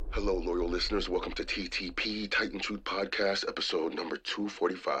Hello, loyal listeners. Welcome to TTP, Titan Truth Podcast, episode number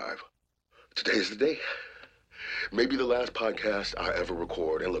 245. Today is the day. Maybe the last podcast I ever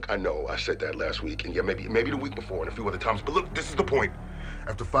record. And look, I know I said that last week, and yeah, maybe the week before and a few other times. But look, this is the point.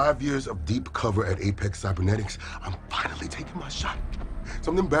 After 5 years of deep cover at Apex Cybernetics, I'm finally taking my shot.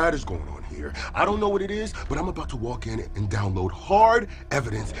 Something bad is going on here. I don't know what it is, but I'm about to walk in and download hard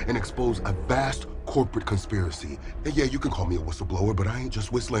evidence and expose a vast corporate conspiracy. And yeah, you can call me a whistleblower, but I ain't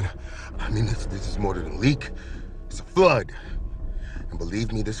just whistling. I mean, this is more than a leak. It's a flood. And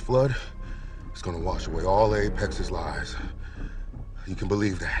believe me, this flood is gonna wash away all Apex's lies. You can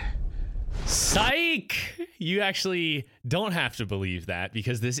believe that. Psych! You actually don't have to believe that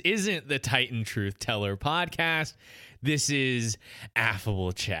because this isn't the Titan Truth Teller podcast. This is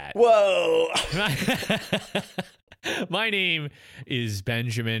Affable Chat. Whoa! My name is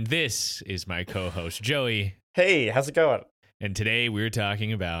Benjamin. This is my co-host, Joey. Hey, how's it going? And today we're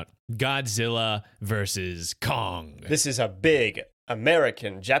talking about Godzilla versus Kong. This is a big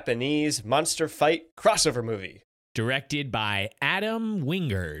American-Japanese monster fight crossover movie. Directed by Adam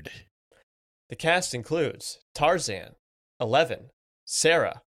Wingard. The cast includes Tarzan, Eleven,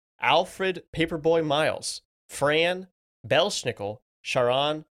 Sarah, Alfred Paperboy Miles, Fran, Belschnickel,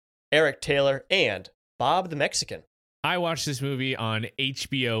 Sharon, Eric Taylor, and Bob the Mexican. I watched this movie on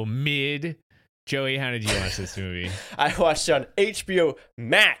HBO Mid. Joey, how did you watch this movie? I watched it on HBO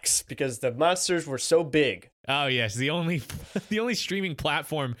Max because the monsters were so big. Oh yes, the only streaming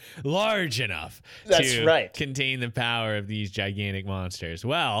platform large enough That's to right. contain the power of these gigantic monsters.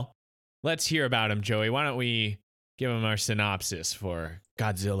 Well, let's hear about them, Joey. Why don't we give them our synopsis for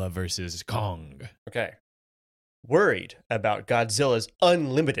Godzilla versus Kong? Okay. Worried about Godzilla's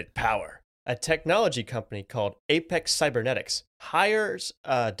unlimited power, a technology company called Apex Cybernetics hires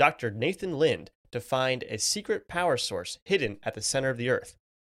Dr. Nathan Lind to find a secret power source hidden at the center of the Earth.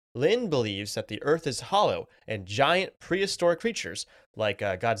 Lind believes that the Earth is hollow and giant prehistoric creatures, like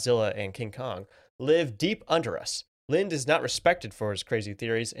Godzilla and King Kong, live deep under us. Lind is not respected for his crazy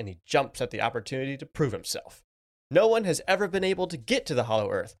theories, and he jumps at the opportunity to prove himself. No one has ever been able to get to the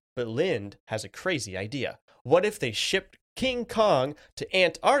hollow Earth, but Lind has a crazy idea. What if they shipped King Kong to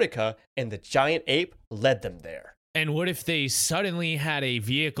Antarctica and the giant ape led them there? And what if they suddenly had a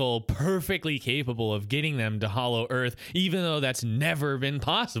vehicle perfectly capable of getting them to Hollow Earth, even though that's never been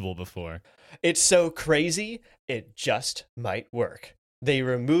possible before? It's so crazy, it just might work. They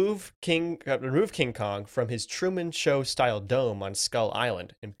remove King Kong from his Truman Show-style dome on Skull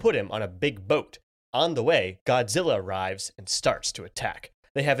Island and put him on a big boat. On the way, Godzilla arrives and starts to attack.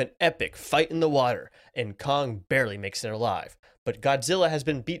 They have an epic fight in the water, and Kong barely makes it alive. But Godzilla has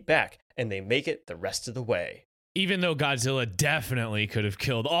been beat back, and they make it the rest of the way. Even though Godzilla definitely could have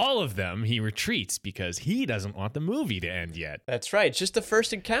killed all of them, he retreats because he doesn't want the movie to end yet. That's right, just the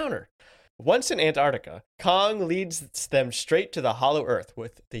first encounter. Once in Antarctica, Kong leads them straight to the hollow Earth,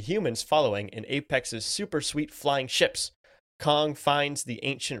 with the humans following in Apex's super sweet flying ships. Kong finds the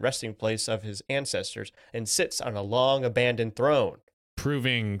ancient resting place of his ancestors and sits on a long abandoned throne.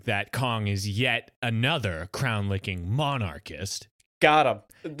 Proving that Kong is yet another crown-licking monarchist. Got him.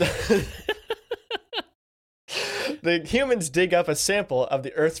 The humans dig up a sample of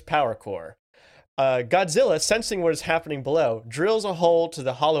the Earth's power core. Godzilla, sensing what is happening below, drills a hole to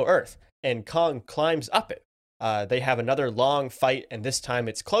the hollow Earth, and Kong climbs up it. They have another long fight, and this time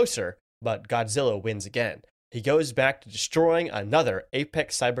it's closer, but Godzilla wins again. He goes back to destroying another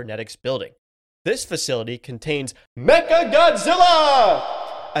Apex Cybernetics building. This facility contains Mechagodzilla,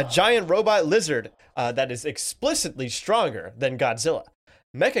 a giant robot lizard that is explicitly stronger than Godzilla.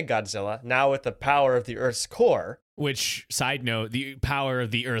 Mechagodzilla, now with the power of the Earth's core. Which, side note, the power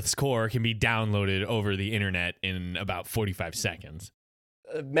of the Earth's core can be downloaded over the internet in about 45 seconds.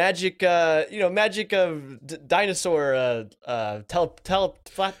 Magic of dinosaur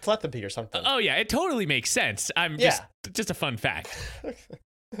telepathy or something. Oh, yeah, it totally makes sense. Just a fun fact.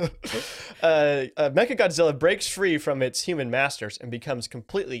 Mechagodzilla breaks free from its human masters and becomes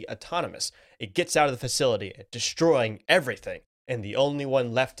completely autonomous. It gets out of the facility, destroying everything, and the only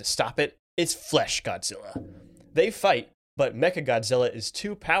one left to stop it is Flesh Godzilla. They fight, but Mechagodzilla is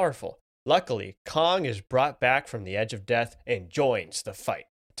too powerful. Luckily, Kong is brought back from the edge of death and joins the fight.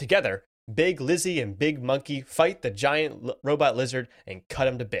 Together, Big Lizzie and Big Monkey fight the giant robot lizard and cut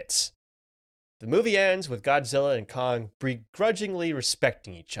him to bits. The movie ends with Godzilla and Kong begrudgingly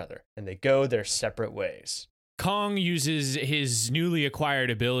respecting each other, and they go their separate ways. Kong uses his newly acquired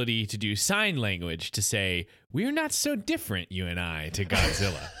ability to do sign language to say, "We're not so different, you and I," to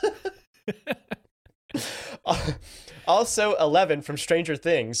Godzilla. Also, 11 from Stranger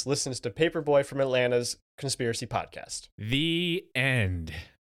Things listens to Paperboy from Atlanta's Conspiracy Podcast. The end.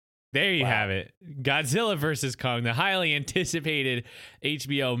 There you Wow. have it. Godzilla vs. Kong, the highly anticipated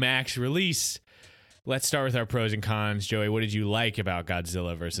HBO Max release. Let's start with our pros and cons. Joey, what did you like about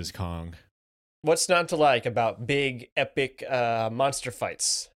Godzilla vs. Kong? What's not to like about big, epic monster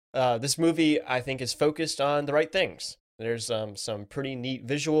fights? This movie, I think, is focused on the right things. There's some pretty neat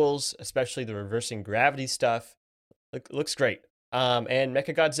visuals, especially the reversing gravity stuff. Looks great. And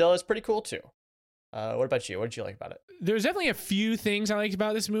Mechagodzilla is pretty cool too. What about you? What did you like about it? There's definitely a few things I liked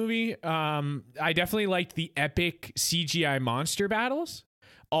about this movie. I definitely liked the epic CGI monster battles.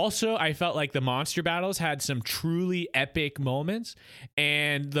 Also, I felt like the monster battles had some truly epic moments,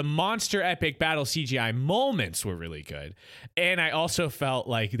 and the monster epic battle CGI moments were really good. And I also felt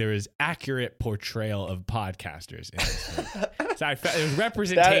like there was accurate portrayal of podcasters in this movie. So I felt it was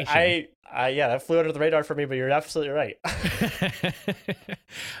representation. That flew under the radar for me, but you're absolutely right.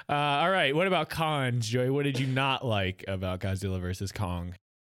 All right, what about cons, Joey? What did you not like about Godzilla vs. Kong?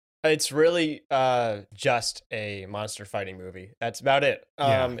 It's really just a monster fighting movie. That's about it.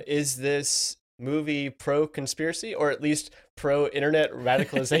 Yeah. Is this movie pro conspiracy or at least pro internet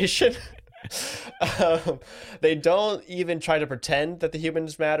radicalization? They don't even try to pretend that the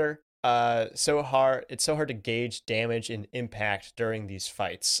humans matter. It's so hard to gauge damage and impact during these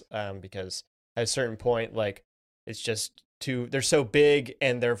fights because at a certain point, like it's just they're so big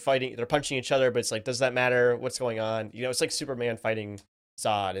and they're punching each other, but it's like, does that matter? What's going on? You know, it's like Superman fighting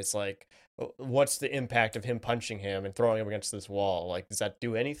Zod. It's like, what's the impact of him punching him and throwing him against this wall? Like, does that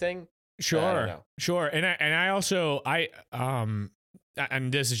do anything? Sure. And I also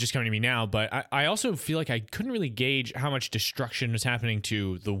and this is just coming to me now, but I also feel like I couldn't really gauge how much destruction was happening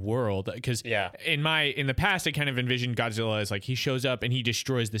to the world because in the past I kind of envisioned Godzilla as like he shows up and he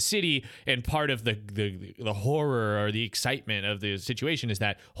destroys the city, and part of the horror or the excitement of the situation is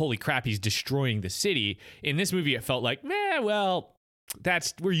that holy crap, he's destroying the city. In this movie it felt like,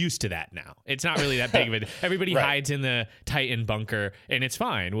 we're used to that now. It's not really that big of it. Everybody Right. hides in the Titan bunker and it's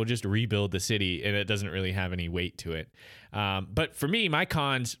fine. We'll just rebuild the city and it doesn't really have any weight to it. But for me, my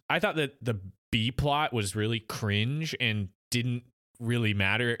cons, I thought that the B plot was really cringe and didn't really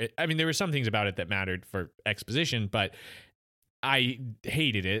matter. I mean, there were some things about it that mattered for exposition, but I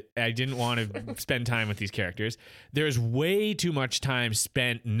hated it. I didn't want to spend time with these characters. There's way too much time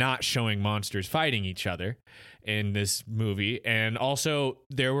spent not showing monsters fighting each other in this movie. And also,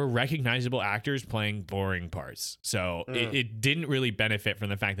 there were recognizable actors playing boring parts. So it didn't really benefit from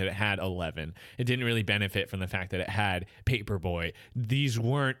the fact that it had 11. It didn't really benefit from the fact that it had Paperboy. These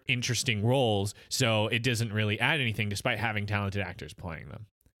weren't interesting roles, so it doesn't really add anything despite having talented actors playing them.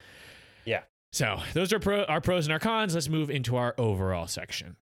 Yeah. So those are our pros and our cons. Let's move into our overall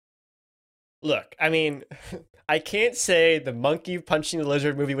section. Look, I mean, I can't say the monkey punching the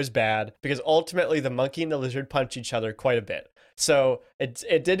lizard movie was bad because ultimately the monkey and the lizard punch each other quite a bit. So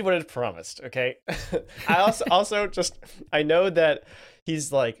it did what it promised. Okay. I also just I know that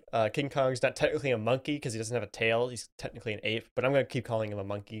he's like King Kong's not technically a monkey because he doesn't have a tail. He's technically an ape, but I'm gonna keep calling him a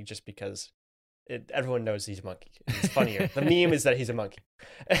monkey just because everyone knows he's a monkey. It's funnier. The meme is that he's a monkey,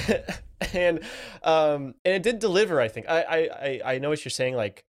 and it did deliver. I think I know what you're saying.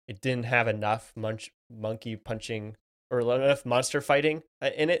 Like it didn't have enough monkey punching or enough monster fighting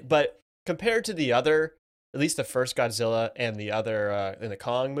in it, but compared to the other, at least the first Godzilla and the other in the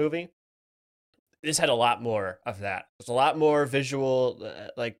Kong movie, this had a lot more of that. There's a lot more visual,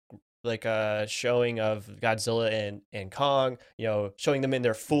 like a showing of Godzilla and Kong, you know, showing them in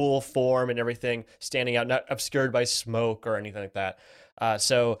their full form and everything, standing out, not obscured by smoke or anything like that.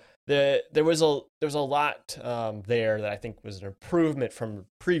 So there was a lot there that I think was an improvement from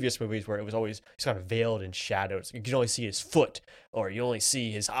previous movies where it was always kind of veiled in shadows. You could only see his foot or you only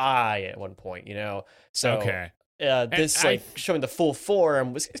see his eye at one point, you know. So okay. This showing the full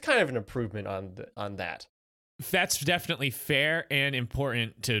form is kind of an improvement on that. That's definitely fair and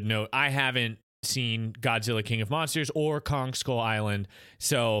important to note. I haven't seen Godzilla King of Monsters or Kong Skull Island,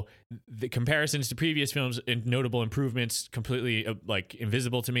 so the comparisons to previous films and notable improvements completely like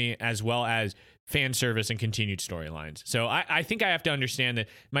invisible to me, as well as fan service and continued storylines. So I think I have to understand that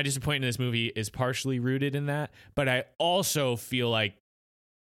my disappointment in this movie is partially rooted in that, but I also feel like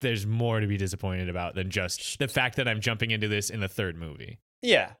there's more to be disappointed about than just the fact that I'm jumping into this in the third movie.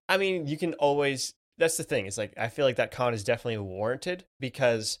 Yeah, I mean, you can always. That's the thing. It's like I feel like that con is definitely warranted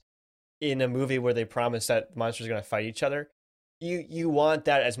because in a movie where they promise that monsters are going to fight each other, you want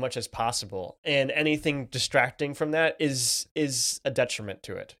that as much as possible, and anything distracting from that is a detriment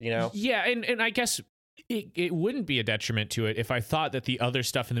to it. You know? Yeah, and I guess it wouldn't be a detriment to it if I thought that the other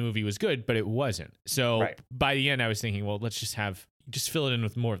stuff in the movie was good, but it wasn't. So by the end, I was thinking, well, let's just fill it in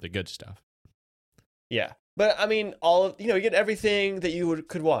with more of the good stuff. Yeah. But I mean, all of you get everything that you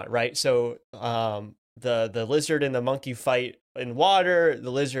could want, right? So the lizard and the monkey fight in water.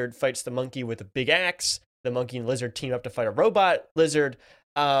 The lizard fights the monkey with a big axe. The monkey and lizard team up to fight a robot lizard.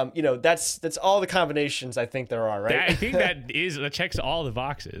 That's all the combinations I think there are, right? I think that checks all the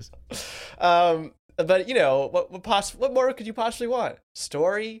boxes. But what more could you possibly want?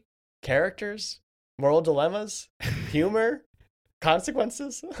 Story, characters, moral dilemmas, humor,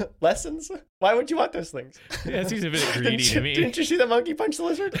 consequences, lessons. Why would you want those things? Yeah, that seems a bit greedy to me. Didn't you see the monkey punch the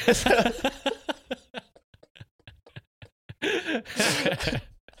lizard?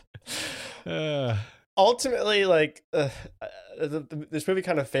 Ultimately, this movie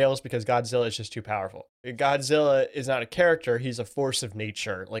kind of fails because Godzilla is just too powerful. Godzilla is not a character, he's a force of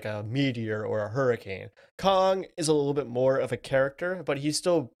nature, like a meteor or a hurricane. Kong is a little bit more of a character, but he's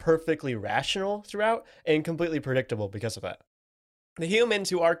still perfectly rational throughout and completely predictable because of that. The humans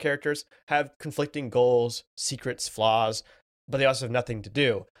who are characters have conflicting goals, secrets, flaws, but they also have nothing to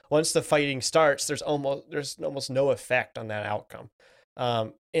do. Once the fighting starts, there's almost no effect on that outcome.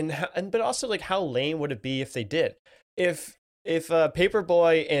 But also, like, how lame would it be if they did? If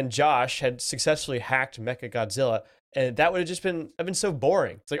Paperboy and Josh had successfully hacked Mechagodzilla, and that would have just been so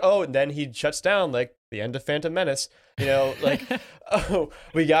boring. It's like, oh, and then he shuts down, like the end of Phantom Menace. Like, oh,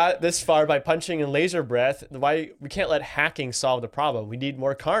 we got this far by punching and laser breath. Why we can't let hacking solve the problem? We need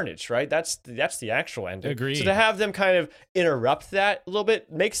more carnage, right? That's the actual ending. Agreed. So to have them kind of interrupt that a little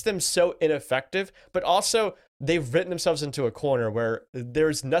bit makes them so ineffective, but also they've written themselves into a corner where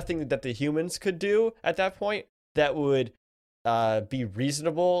there's nothing that the humans could do at that point that would be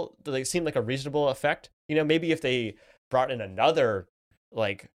reasonable. They seem like a reasonable effect. Maybe if they brought in another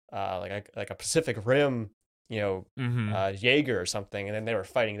like a Pacific Rim, Jaeger or something, and then they were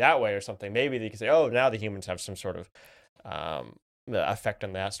fighting that way or something, maybe they could say, oh, now the humans have some sort of effect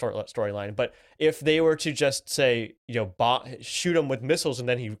on that storyline. But if they were to just say, shoot him with missiles and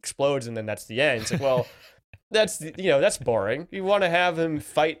then he explodes and then that's the end, it's like, well, that's boring. You want to have him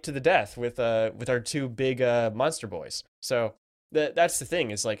fight to the death with our two big monster boys. So that's the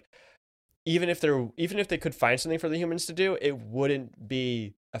thing, is like, even if they could find something for the humans to do, it wouldn't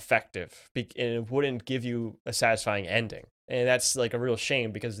be effective, and it wouldn't give you a satisfying ending. And that's like a real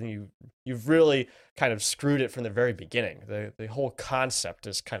shame, because then you've really kind of screwed it from the very beginning. The whole concept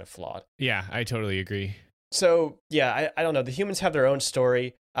is kind of flawed. Yeah, I totally agree. So yeah, I don't know. The humans have their own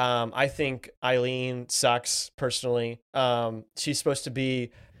story. I think Eileen sucks personally. She's supposed to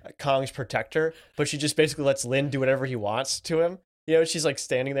be Kong's protector, but she just basically lets Lin do whatever he wants to him. She's like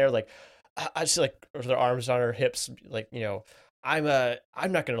standing there, like, she's like with her arms on her hips, like, I'm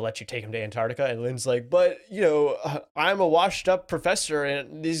not gonna let you take him to Antarctica. And Lin's like, but I'm a washed up professor,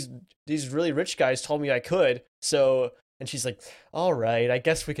 and these really rich guys told me I could. So, and she's like, all right, I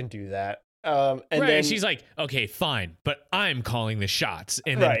guess we can do that. And then she's like, okay, fine, but I'm calling the shots,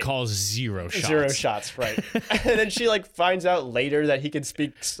 and then calls zero shots. Right. And then she like finds out later that he can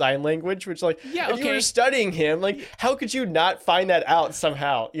speak sign language, which, like, if you were studying him, like, how could you not find that out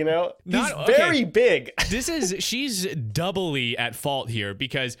somehow? He's very big. She's doubly at fault here,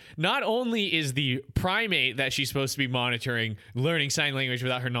 because not only is the primate that she's supposed to be monitoring learning sign language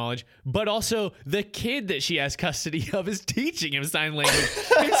without her knowledge, but also the kid that she has custody of is teaching him sign language.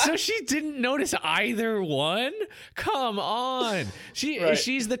 And so she didn't notice either one. Come on.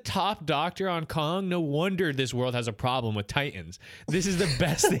 She's the top doctor on Kong. No wonder this world has a problem with Titans. This is the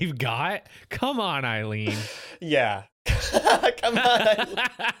best they've got. Come on, Eileen. Yeah. Come on.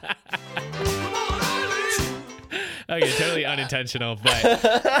 Okay, totally unintentional,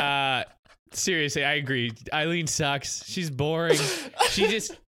 but seriously, I agree. Eileen sucks. She's boring. She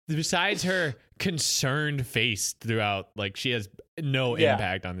just, besides her concerned face throughout, like, she has no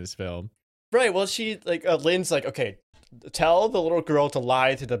impact on this film. Right. Well, she like Lin's like, okay, tell the little girl to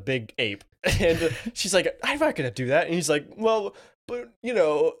lie to the big ape, and she's like, I'm not gonna do that. And he's like, well, but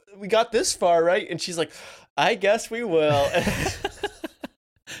we got this far, right? And she's like, I guess we will.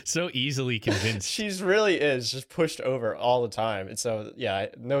 So easily convinced. She's really is just pushed over all the time, and so yeah,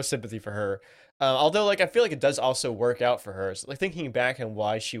 no sympathy for her. Although, like, I feel like it does also work out for her. So, like, thinking back on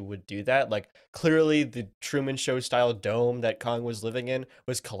why she would do that, like, clearly the Truman Show style dome that Kong was living in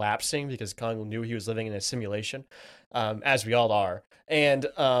was collapsing because Kong knew he was living in a simulation, as we all are. And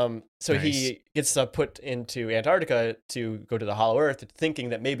so nice. He gets put into Antarctica to go to the Hollow Earth, thinking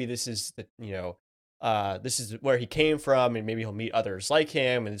that maybe this is this is where he came from, and maybe he'll meet others like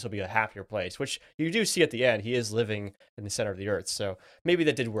him, and this will be a happier place. Which you do see at the end. He is living in the center of the Earth, so maybe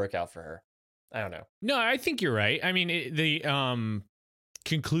that did work out for her. I don't know. No, I think you're right. I mean,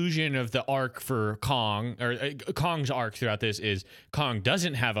 conclusion of the arc for Kong, or Kong's arc throughout this, is Kong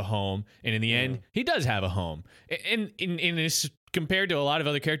doesn't have a home, and in the end, he does have a home. And in this, compared to a lot of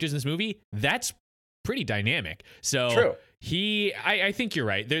other characters in this movie, that's pretty dynamic. So True. I think you're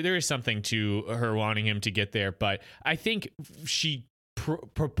right. There is something to her wanting him to get there, but I think she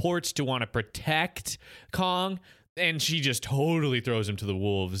purports to want to protect Kong, and she just totally throws him to the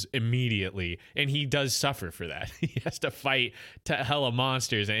wolves immediately, and he does suffer for that. He has to fight to hella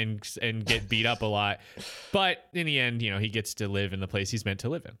monsters and get beat up a lot, but in the end, he gets to live in the place he's meant to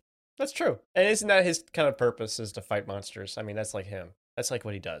live in. That's true. And isn't that his kind of purpose, is to fight monsters? I mean, that's like him. That's like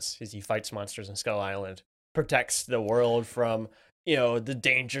what he does. Is he fights monsters in Skull Island, protects the world from, the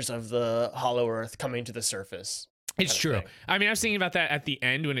dangers of the Hollow Earth coming to the surface. It's true. I mean, I was thinking about that at the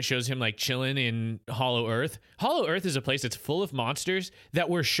end when it shows him like chilling in Hollow Earth. Hollow Earth is a place that's full of monsters that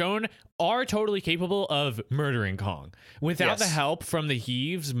were shown are totally capable of murdering Kong. Without the help from the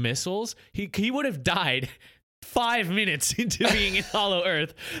Heaves missiles, he would have died 5 minutes into being in Hollow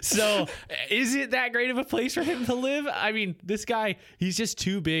Earth. So is it that great of a place for him to live? I mean, this guy, he's just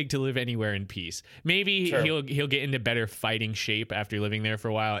too big to live anywhere in peace. Maybe he'll get into better fighting shape after living there for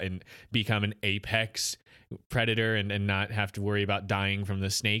a while and become an apex predator and not have to worry about dying from the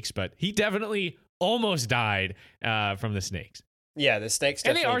snakes. But he definitely almost died from the snakes. Yeah, the snakes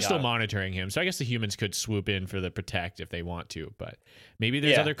and definitely they are still got him. monitoring him, so I guess the humans could swoop in for the protect if they want to, but maybe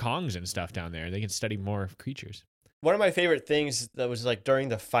there's other Kongs and stuff down there. They can study more creatures. One of my favorite things that was like during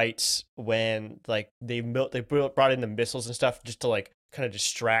the fights when like they brought in the missiles and stuff just to like kind of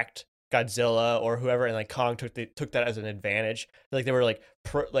distract Godzilla or whoever, and like Kong took that as an advantage. Like they were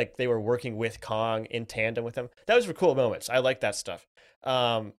they were working with Kong in tandem with him. That was for cool moments. I like that stuff.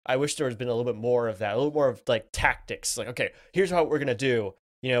 I wish there had been a little bit more of that, a little more of like tactics. Like, okay, here's what we're gonna do.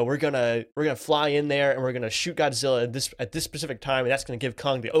 We're gonna fly in there and we're gonna shoot Godzilla at this specific time, and that's gonna give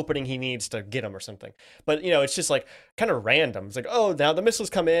Kong the opening he needs to get him or something. But it's just like kind of random. It's like, oh, now the missiles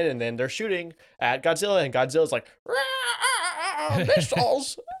come in and then they're shooting at Godzilla, and Godzilla's like,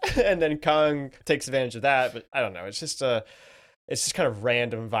 missiles, and then Kong takes advantage of that. But I don't know. It's just kind of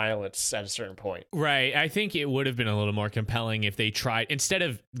random violence at a certain point. Right. I think it would have been a little more compelling if they tried, instead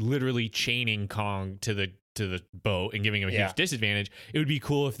of literally chaining Kong to the boat and giving him a huge disadvantage. It would be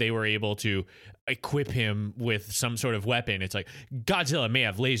cool if they were able to equip him with some sort of weapon. It's like, Godzilla may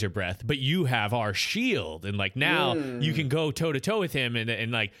have laser breath, but you have our shield, and like now you can go toe to toe with him,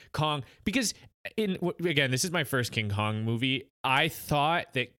 and like Kong, because again, this is my first King Kong movie. I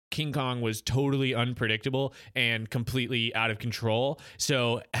thought that King Kong was totally unpredictable and completely out of control.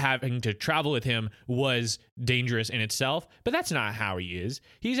 So having to travel with him was dangerous in itself, but that's not how he is.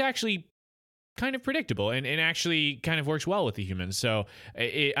 He's actually kind of predictable and actually kind of works well with the humans. So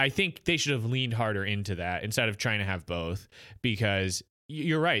I think they should have leaned harder into that instead of trying to have both, because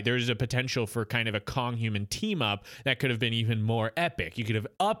you're right. There's a potential for kind of a Kong human team up that could have been even more epic. You could have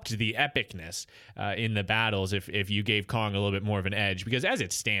upped the epicness in the battles if you gave Kong a little bit more of an edge, because as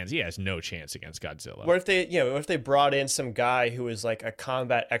it stands, he has no chance against Godzilla. What if they brought in some guy who was like a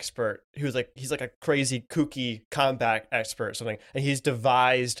combat expert, he's like a crazy kooky combat expert or something, and he's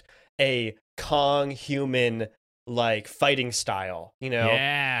devised a Kong human like fighting style,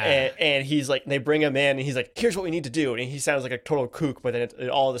 and he's like, they bring him in and he's like, here's what we need to do, and he sounds like a total kook, but then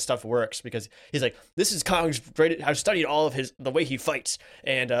all the stuff works because he's like, this is Kong's great, I've studied all of the way he fights,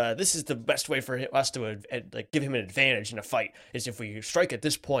 and this is the best way for us to like give him an advantage in a fight is if we strike at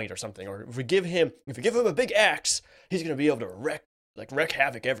this point or something, or if we give him a big axe, he's gonna be able to wreak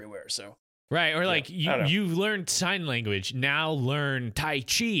havoc everywhere. So right, or like you learned sign language, now learn Tai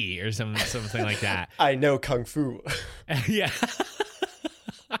Chi or something like that. I know Kung Fu. Yeah.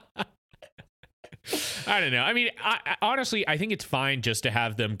 I don't know. I mean, I honestly, I think it's fine just to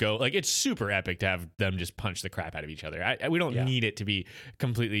have them go. Like, it's super epic to have them just punch the crap out of each other. We don't need it to be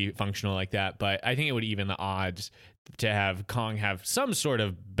completely functional like that, but I think it would even the odds to have Kong have some sort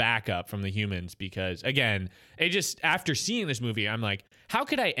of backup from the humans, because again, it just, after seeing this movie, I'm like, how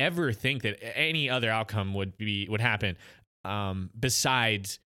could I ever think that any other outcome would happen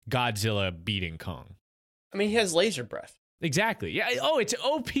besides Godzilla beating Kong? I mean, he has laser breath. Exactly. Yeah. Oh, it's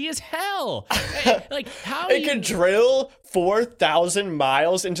OP as hell. Like, how it can drill 4,000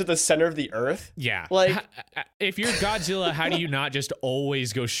 miles into the center of the earth. Yeah. Like, if you're Godzilla, how do you not just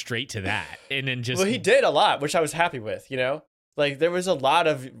always go straight to that and then just? Well, he did a lot, which I was happy with. Like, there was a lot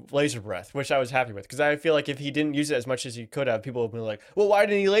of laser breath, which I was happy with, because I feel like if he didn't use it as much as he could have, people would be like, well, why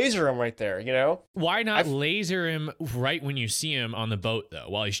didn't he laser him right there? Why not laser him right when you see him on the boat, though,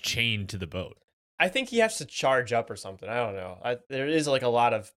 while he's chained to the boat? I think he has to charge up or something. I don't know. There is like a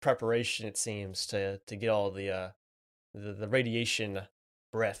lot of preparation, it seems, to get all the radiation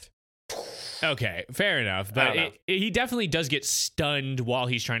breath. Okay, fair enough. But he definitely does get stunned while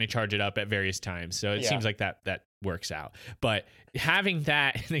he's trying to charge it up at various times. So it seems like that works out. But having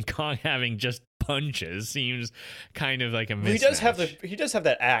that and then Kong having just punches seems kind of like a mismatch. He does have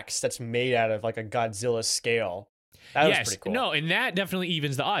that axe that's made out of like a Godzilla scale. That was pretty cool. No, and that definitely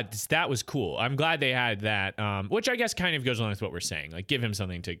evens the odds. That was cool. I'm glad they had that, which I guess kind of goes along with what we're saying. Like, give him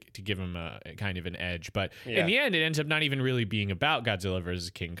something to give him a kind of an edge. But in the end, it ends up not even really being about Godzilla versus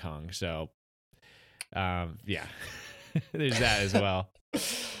King Kong. So, yeah, there's that as well.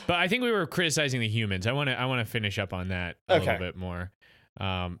 But I think we were criticizing the humans. I want to finish up on that a little bit more.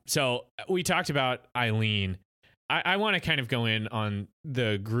 So we talked about Eileen. I want to kind of go in on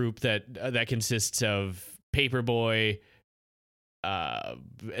the group that consists of Paperboy,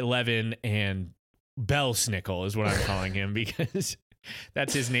 11, and Belsnickel is what I'm calling him because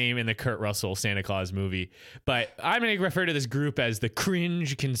that's his name in the Kurt Russell Santa Claus movie. But I'm going to refer to this group as the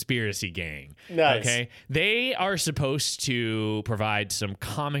Cringe Conspiracy Gang. Nice. Okay, they are supposed to provide some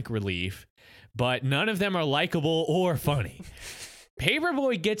comic relief, but none of them are likable or funny.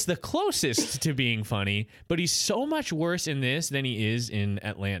 Paperboy gets the closest to being funny, but he's so much worse in this than he is in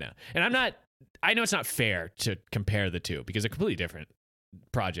Atlanta. And I know it's not fair to compare the two because they're completely different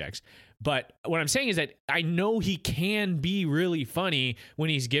projects. But what I'm saying is that I know he can be really funny when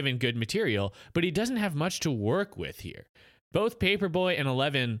he's given good material, but he doesn't have much to work with here. Both Paperboy and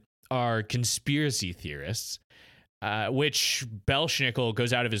 11 are conspiracy theorists, which Belsnickel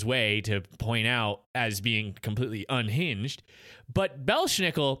goes out of his way to point out as being completely unhinged. But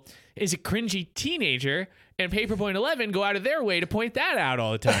Belsnickel is a cringy teenager, and Paperboy and 11 go out of their way to point that out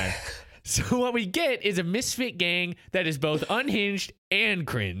all the time. So what we get is a misfit gang that is both unhinged and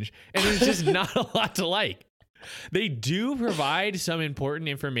cringe, and there's just not a lot to like. They do provide some important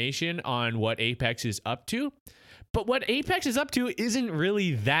information on what Apex is up to, but what Apex is up to isn't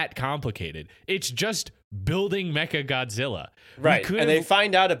really that complicated. It's just building Mecha Godzilla. Right, and they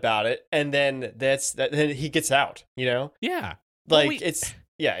find out about it, and then then he gets out, you know? Yeah. Like, it's...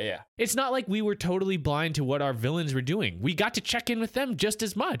 Yeah. It's not like we were totally blind to what our villains were doing. We got to check in with them just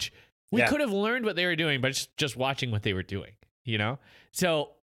as much. We could have learned what they were doing, but just watching what they were doing, you know?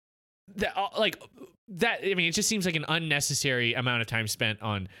 So, it just seems like an unnecessary amount of time spent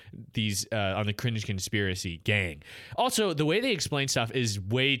on these, on the Cringe Conspiracy Gang. Also, the way they explain stuff is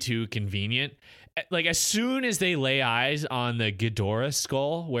way too convenient. Like, as soon as they lay eyes on the Ghidorah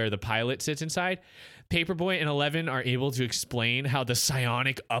skull where the pilot sits inside, Paperboy and 11 are able to explain how the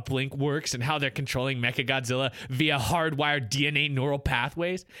psionic uplink works and how they're controlling Mechagodzilla via hardwired DNA neural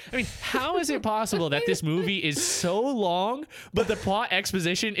pathways. I mean, how is it possible that this movie is so long, but the plot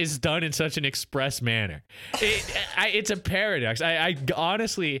exposition is done in such an express manner? It's a paradox. I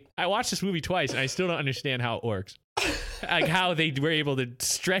honestly, I watched this movie twice and I still don't understand how it works. Like how they were able to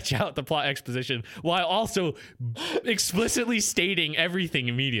stretch out the plot exposition while also explicitly stating everything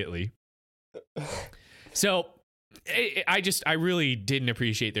immediately. So I really didn't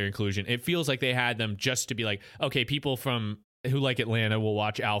appreciate their inclusion. It feels like they had them just to be like, okay, people who like Atlanta will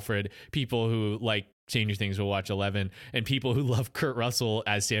watch Alfred, people who like Stranger Things will watch 11, and people who love Kurt Russell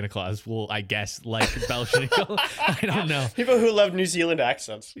as Santa Claus will, I guess, like Belsnickel. I don't know. People who love New Zealand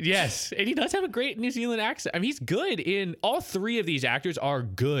accents. Yes, and he does have a great New Zealand accent. I mean, he's good in all three of these actors are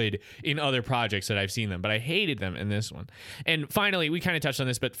good in other projects that I've seen them, but I hated them in this one. And finally, we kind of touched on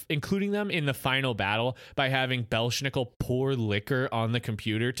this, but including them in the final battle by having Belsnickel pour liquor on the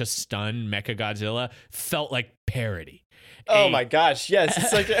computer to stun Mechagodzilla felt like parody. Oh my gosh, yes.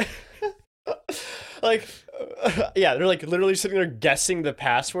 It's like... they're like literally sitting there guessing the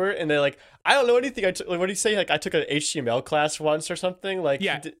password, and they're like, I don't know anything. What do you say? Like, I took an HTML class once or something. Like,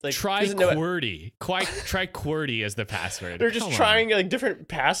 try QWERTY. Try QWERTY as the password. They're just trying like different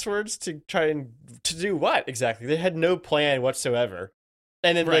passwords to try and to do what exactly? They had no plan whatsoever.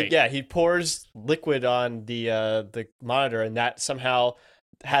 And then he pours liquid on the monitor, and that somehow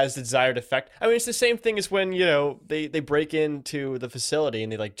has the desired effect. I mean, it's the same thing as when they break into the facility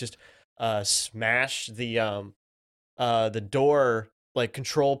and they like just smash the door like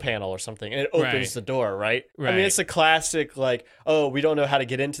control panel or something, and it opens the door, right? I mean, it's a classic like, oh, we don't know how to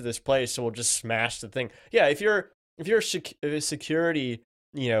get into this place, so we'll just smash the thing. Yeah, if you're a security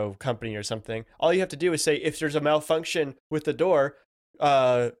company or something, all you have to do is say, if there's a malfunction with the door,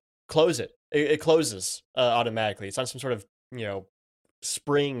 close it. It closes automatically. It's on some sort of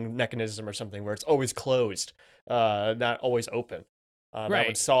spring mechanism or something where it's always closed, not always open. That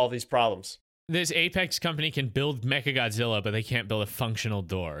would solve these problems. This Apex company can build Mechagodzilla, but they can't build a functional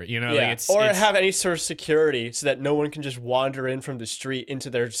door. Have any sort of security so that no one can just wander in from the street into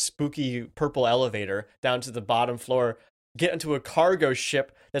their spooky purple elevator down to the bottom floor get into a cargo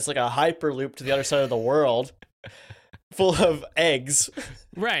ship that's like a hyperloop to the other side of the world, full of eggs,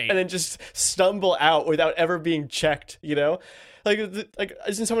 Right. and then just stumble out without ever being checked, you know? Like,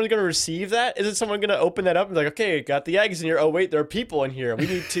 isn't someone going to receive that? Isn't someone going to open that up and be like, okay, got the eggs in here. Oh, wait, there are people in here. We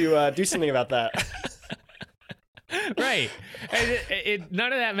need to do something about that. Right. And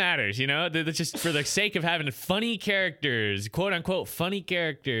none of that matters, you know? That's just for the sake of having funny characters, quote unquote funny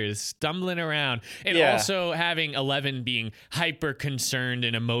characters stumbling around, and Yeah. also having Eleven being hyper concerned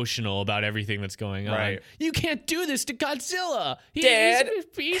and emotional about everything that's going on. Right. You can't do this to Godzilla. Dad. He's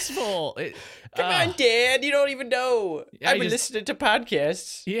peaceful. Come on, Dad. You don't even know. I I've been just- listening to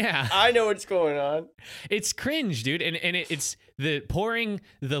podcasts. Yeah. I know what's going on. It's cringe, dude, and it's the pouring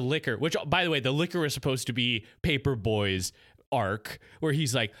the liquor, which, by the way, the liquor was supposed to be Paperboy's arc, where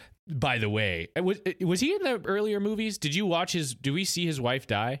he's like, by the way, was he in the earlier movies? Did you watch his? Do we see his wife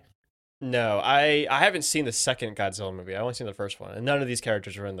die? No, I haven't seen the second Godzilla movie. I've only seen the first one, and none of these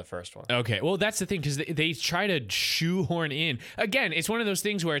characters are in the first one. Okay, well, that's the thing, because they try to shoehorn in. Again, it's one of those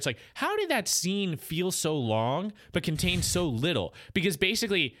things where it's like, how did that scene feel so long but contain so little? Because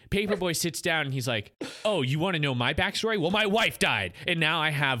basically, Paperboy sits down and he's like, oh, you want to know my backstory? Well, my wife died, and now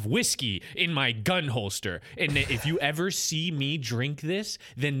I have whiskey in my gun holster. And if you ever see me drink this,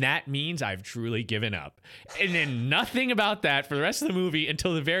 then that means I've truly given up. And then nothing about that for the rest of the movie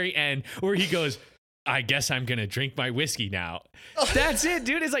until the very end, where he goes, I guess I'm gonna drink my whiskey now. That's it,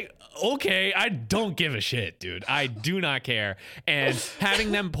 dude. It's like, okay, I don't give a shit, dude. I do not care. And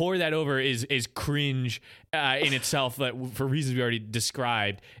having them pour that over is cringe in itself, for reasons we already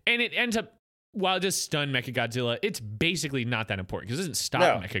described. And it ends up, while it does stun Mechagodzilla, it's basically not that important because it doesn't stop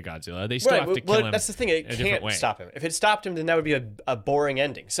No. Mechagodzilla. They still have to kill him. That's the thing. It in a different can't way. stop him. If it stopped him, then that would be a boring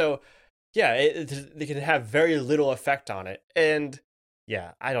ending. So, yeah, they can have very little effect on it. And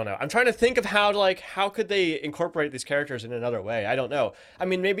yeah, I don't know. I'm trying to think of how could they incorporate these characters in another way? I don't know. I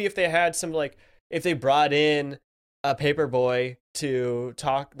mean, maybe if they had some, if they brought in a Paperboy to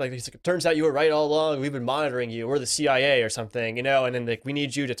talk, he's like, it turns out you were right all along. We've been monitoring you. We're the CIA or something, you know, and then we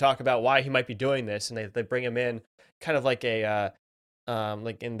need you to talk about why he might be doing this. And they bring him in kind of like a,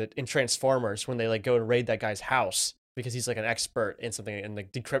 in Transformers when they go and raid that guy's house because he's like an expert in something in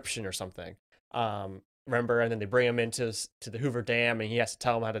decryption or something. Remember, and then they bring him to the Hoover Dam, and he has to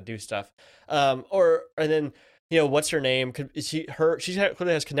tell him how to do stuff. And then, you know, what's her name? She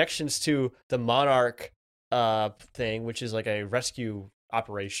clearly has connections to the Monarch thing, which is like a rescue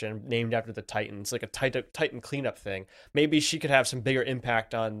operation named after the Titans, like a Titan cleanup thing. Maybe she could have some bigger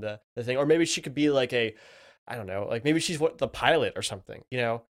impact on the thing, or maybe she could be like I don't know, maybe she's the pilot or something, you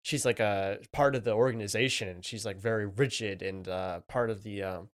know? She's like a part of the organization, and she's like very rigid and part of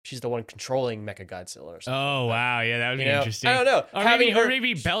the she's the one controlling Mechagodzilla or something. Oh, wow. Yeah, that would be interesting. I don't know. Or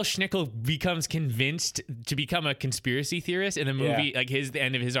maybe Bel Schnickel becomes convinced to become a conspiracy theorist in the movie. Yeah. The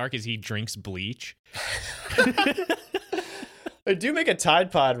end of his arc is he drinks bleach. They do make a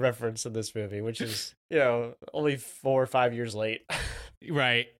Tide Pod reference in this movie, which is, you know, only 4 or 5 years late.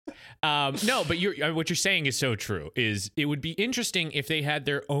 Right. No, but what you're saying is so true. Is it would be interesting if they had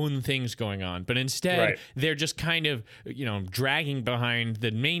their own things going on, but instead Right. they're just kind of, you know, dragging behind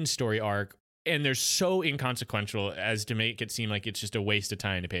the main story arc, and they're so inconsequential as to make it seem like it's just a waste of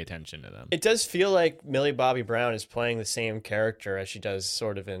time to pay attention to them. It does feel like Millie Bobby Brown is playing the same character as she does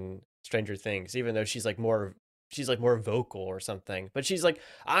sort of in Stranger Things, even though she's more vocal or something. But she's like,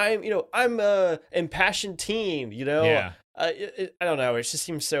 I'm a impassioned teen, you know? Yeah. I don't know. It just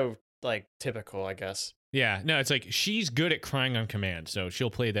seems so typical, I guess. Yeah, no, it's like she's good at crying on command, so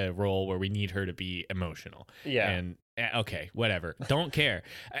she'll play the role where we need her to be emotional. Yeah. And okay, whatever. Don't care.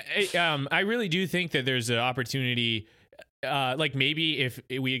 I really do think that there's an opportunity. Maybe if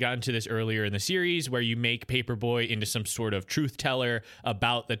we had gotten to this earlier in the series where you make Paperboy into some sort of truth teller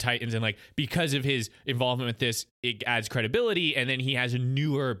about the Titans, and because of his involvement with this, it adds credibility, and then he has a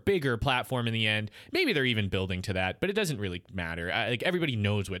newer, bigger platform in the end. Maybe they're even building to that, but it doesn't really matter. Everybody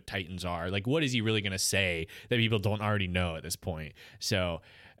knows what Titans are. What is he really going to say that people don't already know at this point? So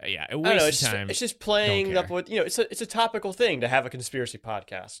yeah, a waste of time. It's just playing up with, you know, it's a topical thing to have a conspiracy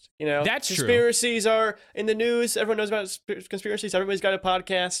podcast. You know, That's true. Conspiracies are in the news. Everyone knows about conspiracies. Everybody's got a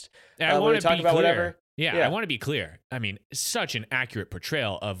podcast. I where want they to talk be about clear. whatever. Yeah, I want to be clear. I mean, such an accurate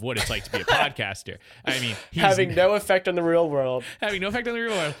portrayal of what it's like to be a podcaster. I mean, he's Having no effect on the real world. having no effect on the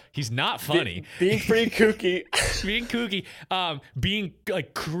real world. He's not funny. Being pretty kooky. Being kooky, being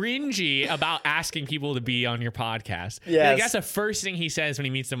cringy about asking people to be on your podcast. Yes. That's the first thing he says when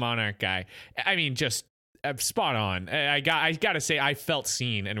he meets the Monarch guy. I mean, just spot on. I got to say, I felt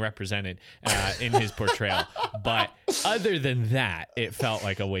seen and represented in his portrayal. But other than that, it felt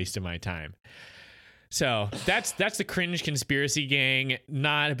like a waste of my time. So that's the cringe conspiracy gang.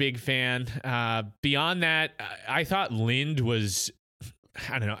 Not a big fan. Beyond that, I thought Lind was,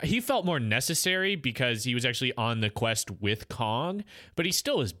 I don't know, he felt more necessary because he was actually on the quest with Kong, but he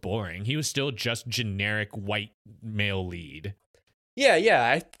still was boring. He was still just generic white male lead. Yeah.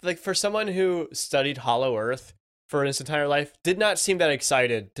 I like, for someone who studied Hollow Earth for his entire life, did not seem that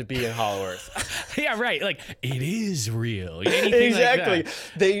excited to be in Hollow Earth. Yeah, right. Like, it is real. Anything Exactly.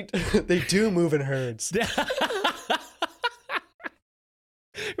 Like They do move in herds.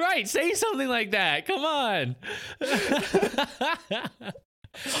 Right. Say something like that. Come on.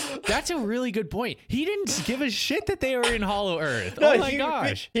 That's a really good point. He didn't give a shit that they were in Hollow Earth. No, oh my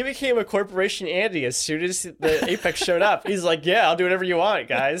gosh. He became a Corporation Andy as soon as the Apex showed up. He's like, yeah, I'll do whatever you want,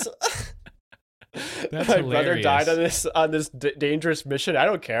 guys. That's My hilarious. brother died on this dangerous mission. I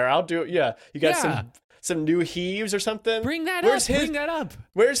don't care. I'll do it. Yeah. You got some new heaves or something? Bring that Where's up. Bring that up.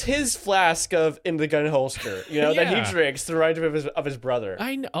 Where's his flask of in the gun holster? You know, that Yeah. he drinks to remind him of his brother.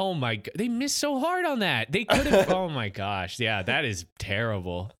 I know. Oh my god. They missed so hard on that. They could have. Oh my gosh. Yeah, that is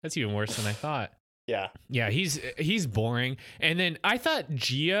terrible. That's even worse than I thought. Yeah. Yeah, he's boring. And then I thought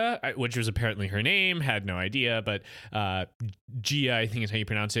Gia, which was apparently her name, had no idea, but Gia, I think is how you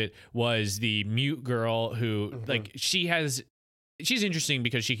pronounce it, was the mute girl who, like, she's interesting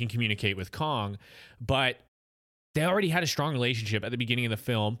because she can communicate with Kong, but they already had a strong relationship at the beginning of the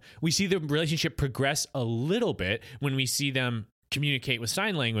film. We see the relationship progress a little bit when we see them communicate with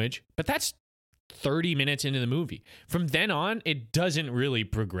sign language, but that's 30 minutes into the movie. From then on, it doesn't really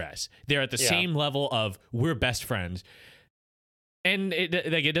progress. They're at the same level of we're best friends. And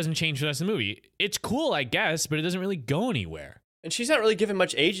it doesn't change for the rest of the movie. It's cool, I guess, but it doesn't really go anywhere. And she's not really given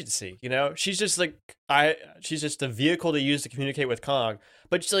much agency, you know? She's just like she's just a vehicle to use to communicate with Kong.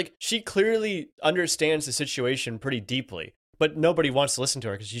 But she clearly understands the situation pretty deeply. But nobody wants to listen to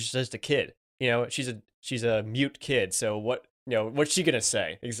her because she's just a kid. You know, she's a mute kid. So what's she gonna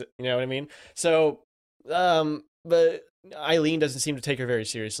say? You know what I mean? So, but Eileen doesn't seem to take her very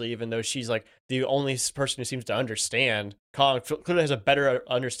seriously, even though she's like the only person who seems to understand Kong. Clearly has a better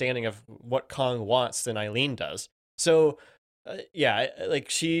understanding of what Kong wants than Eileen does. So, like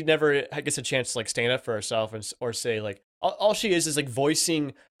she never gets a chance to like stand up for herself or say like all she is like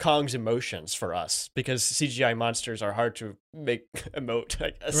voicing Kong's emotions for us because CGI monsters are hard to make emote,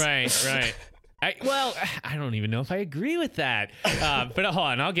 I guess. Right. I don't even know if I agree with that. But hold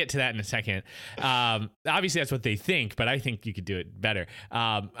on, I'll get to that in a second. Obviously, that's what they think, but I think you could do it better.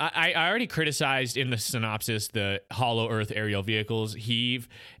 I already criticized in the synopsis the Hollow Earth aerial vehicles heave.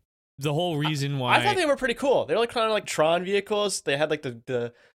 The whole reason why I thought they were pretty cool. They were like kind of like Tron vehicles. They had like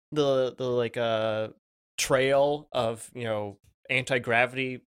the like trail of, you know,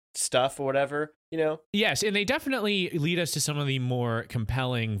 anti-gravity stuff or whatever, you know? Yes, and they definitely lead us to some of the more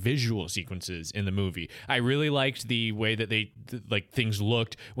compelling visual sequences in the movie. I really liked the way that things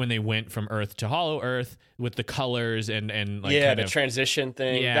looked when they went from Earth to Hollow Earth with the colors and like the transition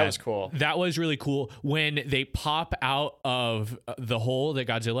thing. Yeah, that was cool. That was really cool when they pop out of the hole that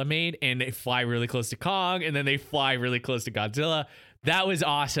Godzilla made and they fly really close to Kong and then they fly really close to Godzilla. That was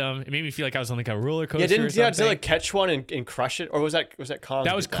awesome. It made me feel like I was on like a roller coaster. Yeah, didn't or something. Godzilla catch one and crush it, or was that Kong?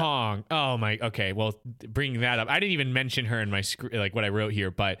 That was Kong. Oh my. Okay. Well, bringing that up, I didn't even mention her in my like what I wrote here,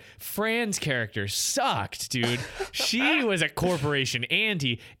 but Fran's character sucked, dude. She was a Corporation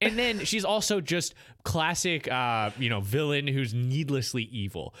Andy, and then she's also just classic, villain who's needlessly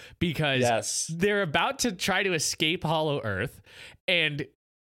evil because they're about to try to escape Hollow Earth, and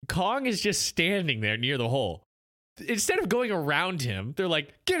Kong is just standing there near the hole. Instead of going around him, they're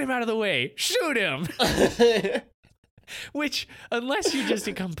like, get him out of the way, shoot him. Which, unless you're just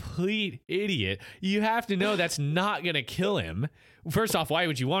a complete idiot, you have to know that's not going to kill him. First off, why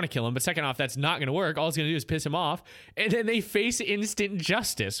would you want to kill him? But second off, that's not going to work. All it's going to do is piss him off. And then they face instant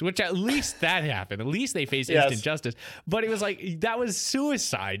justice, which at least that happened. At least they face instant justice. But it was like, that was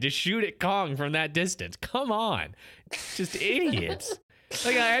suicide to shoot at Kong from that distance. Come on. Just idiots.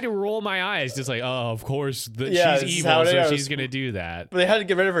 Like, I had to roll my eyes, just like, oh, of course, she's evil, so she's going to do that. But they had to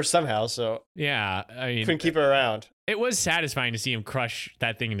get rid of her somehow, so yeah, I mean, couldn't keep her around. It was satisfying to see him crush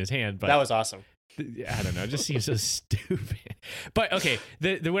that thing in his hand, but that was awesome. I don't know, it just seems so stupid. But okay,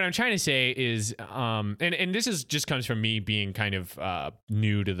 the what I'm trying to say is, and this is just comes from me being kind of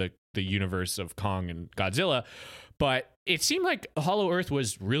new to the universe of Kong and Godzilla. But it seemed like Hollow Earth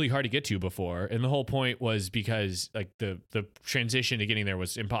was really hard to get to before, and the whole point was because like the transition to getting there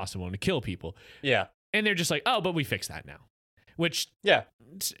was impossible and to kill people. Yeah, and they're just like, oh, but we fixed that now, which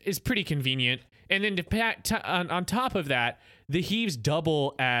is pretty convenient. And then on top of that, the heaves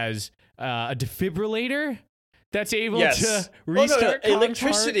double as a defibrillator that's able to restart Kong's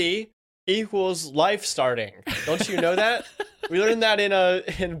electricity. heart. equals life starting. Don't you know that? We learned that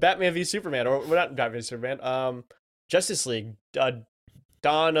in Batman v Superman, or well, not Batman v Superman. Justice League,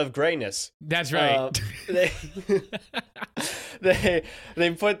 Dawn of Greatness. That's right. They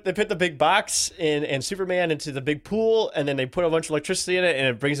they put the big box in Superman into the big pool, and then they put a bunch of electricity in it, and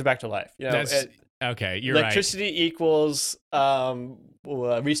it brings it back to life. You know, okay, you're electricity equals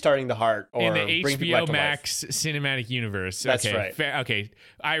restarting the heart, or in the bring people back HBO to Max cinematic universe. That's okay, right. Fair, okay,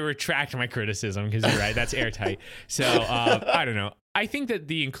 I retract my criticism because you're right. That's airtight. So I don't know. I think that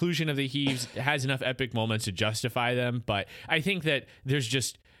the inclusion of the Heaves has enough epic moments to justify them, but I think that there's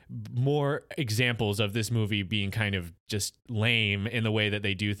just more examples of this movie being kind of just lame in the way that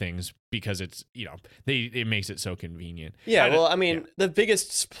they do things because it's, you know, it makes it so convenient. Yeah, well, I mean, the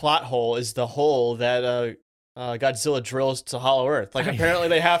biggest plot hole is the hole that Godzilla drills to Hollow Earth. Like, apparently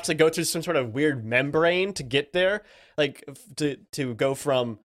they have to go through some sort of weird membrane to get there, like to go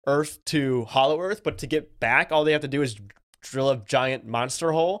from Earth to Hollow Earth, but to get back, all they have to do is drill a giant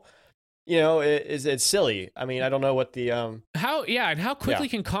monster hole. You know, it's silly. I mean, I don't know what the how quickly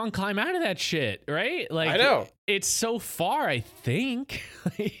can Kong climb out of that shit, right? Like, I know it's so far. I think.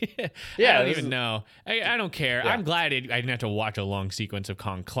 Yeah, I don't even know. I don't care. Yeah. I'm glad I didn't have to watch a long sequence of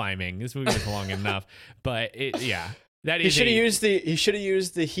Kong climbing. This movie was long enough, but that is. He should have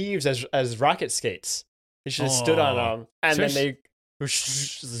used the Heaves as rocket skates. He should have stood on them, and then they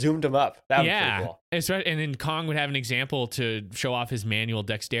zoomed him up. That would be pretty cool. It's right. And then Kong would have an example to show off his manual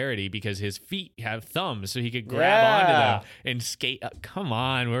dexterity because his feet have thumbs, so he could grab onto them and skate up. Come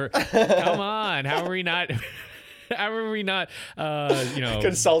on, come on. How are we not? How are we not?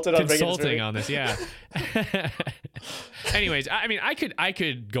 Consulting on this? Yeah. Anyways, I mean, I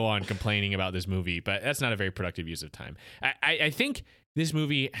could go on complaining about this movie, but that's not a very productive use of time. I think this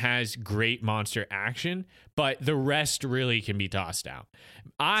movie has great monster action, but the rest really can be tossed out.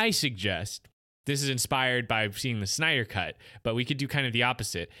 I suggest, this is inspired by seeing the Snyder Cut, but we could do kind of the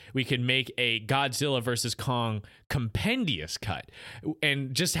opposite. We could make a Godzilla versus Kong compendious cut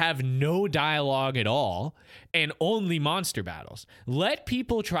and just have no dialogue at all and only monster battles. Let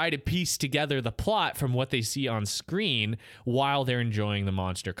people try to piece together the plot from what they see on screen while they're enjoying the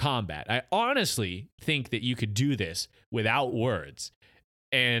monster combat. I honestly think that you could do this without words.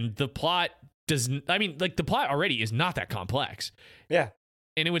 And the plot the plot already is not that complex. Yeah.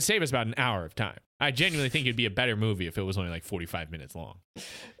 And it would save us about an hour of time. I genuinely think it'd be a better movie if it was only like 45 minutes long.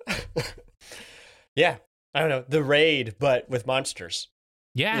 Yeah. I don't know. The Raid, but with monsters.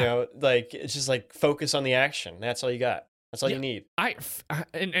 Yeah. You know, like, it's just like focus on the action. That's all you got. That's all you need.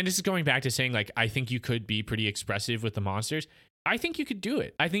 And this is going back to saying, like, I think you could be pretty expressive with the monsters. I think you could do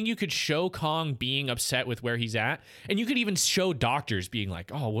it. I think you could show Kong being upset with where he's at, and you could even show doctors being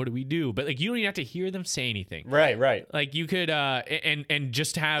like, "Oh, what do we do?" But like, you don't even have to hear them say anything. Right. Like, you could and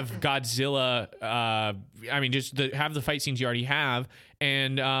just have Godzilla. Have the fight scenes you already have,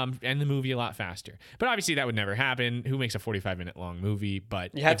 and the movie a lot faster. But obviously, that would never happen. Who makes a 45-minute long movie?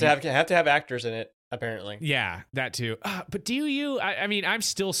 But you have to have actors in it. Apparently. Yeah, that too. But do you? I mean, I'm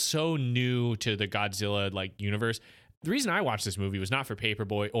still so new to the Godzilla universe. The reason I watched this movie was not for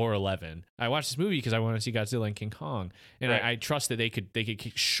Paperboy or 11. I watched this movie because I wanted to see Godzilla and King Kong, and right. I trust that they could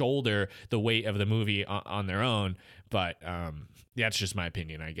shoulder the weight of the movie on their own. But that's just my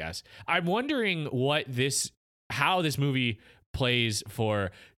opinion, I guess. I'm wondering how this movie plays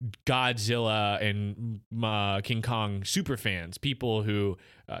for Godzilla and King Kong super fans, people who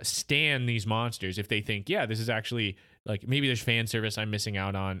stan these monsters. If they think, yeah, this is actually maybe there's fan service I'm missing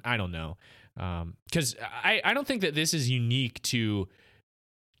out on. I don't know. Because I don't think that this is unique to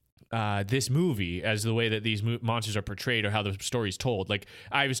this movie as the way that these monsters are portrayed or how the story's told. Like,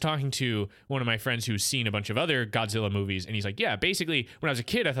 I was talking to one of my friends who's seen a bunch of other Godzilla movies, and he's like, yeah, basically, when I was a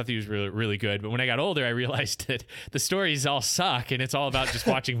kid, I thought he was really, really good. But when I got older, I realized that the stories all suck, and it's all about just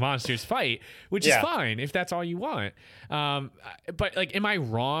watching monsters fight, which is fine if that's all you want. But am I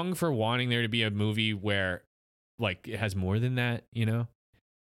wrong for wanting there to be a movie where it has more than that, you know?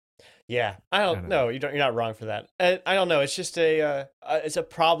 Yeah, I don't know. You're not wrong for that. I don't know. It's just it's a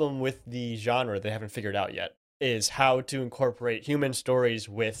problem with the genre they haven't figured out yet, is how to incorporate human stories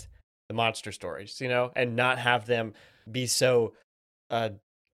with the monster stories, you know, and not have them be so, I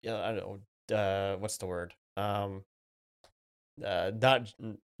don't know, what's the word? Not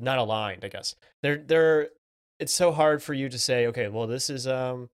aligned, I guess. It's so hard for you to say, okay, well, this is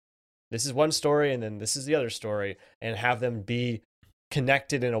one story and then this is the other story, and have them be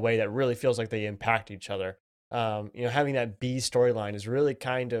connected in a way that really feels like they impact each other. Having that B storyline is really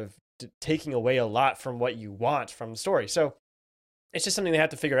kind of taking away a lot from what you want from the story. So it's just something they have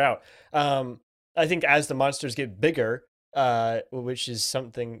to figure out. I think as the monsters get bigger, which is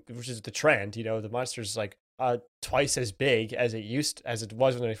the trend. You know, the monster's like twice as big as it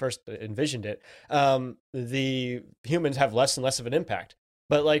was when they first envisioned it. The humans have less and less of an impact.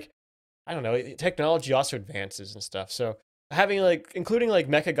 But like, I don't know, technology also advances and stuff. So having including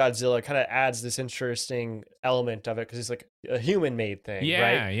Mechagodzilla kind of adds this interesting element of it because it's like a human made thing,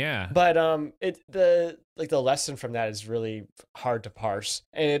 Yeah, right? yeah. But the lesson from that is really hard to parse,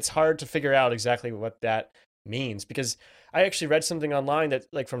 and it's hard to figure out exactly what that means because I actually read something online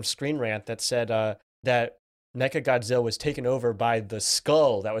that from Screen Rant that said that Mechagodzilla was taken over by the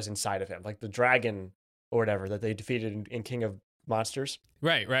skull that was inside of him, like the dragon or whatever that they defeated in King of Monsters.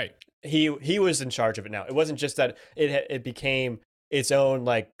 Right, right. He was in charge of it now. It wasn't just that it became its own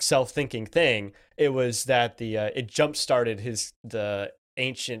like self-thinking thing. It was that it jump-started the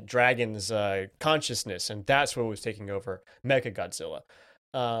ancient dragon's consciousness, and that's what was taking over Mechagodzilla.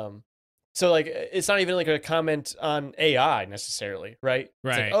 So like it's not even like a comment on AI necessarily, right?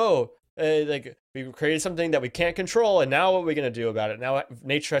 Right. It's like, oh, like we created something that we can't control, and now what are we gonna do about it? Now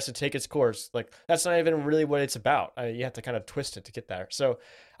nature has to take its course. Like that's not even really what it's about. You have to kind of twist it to get there. So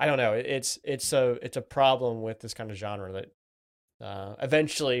I don't know. It's a problem with this kind of genre that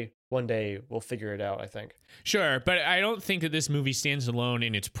eventually one day we'll figure it out, I think. Sure, but I don't think that this movie stands alone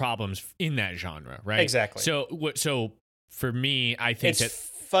in its problems in that genre, right? Exactly. So for me, I think it's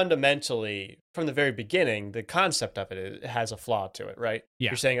fundamentally from the very beginning, the concept of it has a flaw to it, right? Yeah.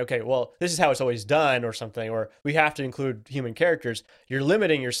 You're saying, okay, well, this is how it's always done or something, or we have to include human characters. You're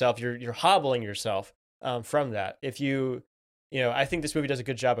limiting yourself. You're hobbling yourself from that. If I think this movie does a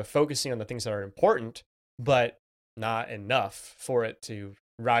good job of focusing on the things that are important, but not enough for it to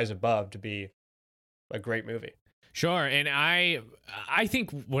rise above to be a great movie. Sure, and I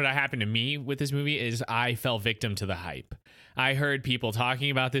think what happened to me with this movie is I fell victim to the hype. I heard people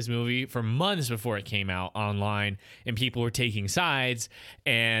talking about this movie for months before it came out online, and people were taking sides,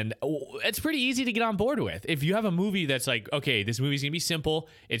 and it's pretty easy to get on board with. If you have a movie that's like, okay, this movie's gonna be simple,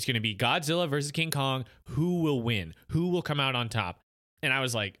 it's gonna be Godzilla versus King Kong, who will win? Who will come out on top? And I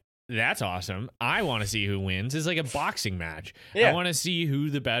was like, that's awesome. I want to see who wins. It's like a boxing match. Yeah. I want to see who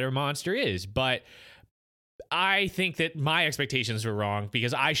the better monster is, but I think that my expectations were wrong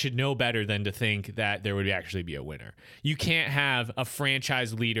because I should know better than to think that there would actually be a winner. You can't have a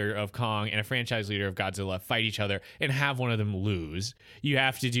franchise leader of Kong and a franchise leader of Godzilla fight each other and have one of them lose. You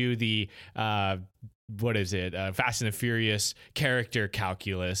have to do the Fast and the Furious character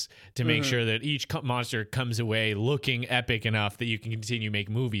calculus to make sure that each monster comes away looking epic enough that you can continue to make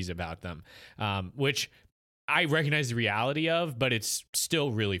movies about them, which I recognize the reality of, but it's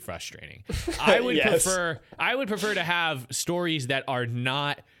still really frustrating. I would prefer to have stories that are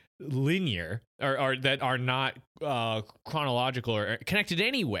not linear or that are not chronological or connected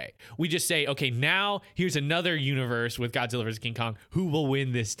anyway. We just say, okay, now here's another universe with Godzilla vs. King Kong. Who will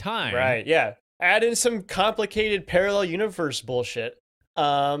win this time? Right, yeah. Add in some complicated parallel universe bullshit.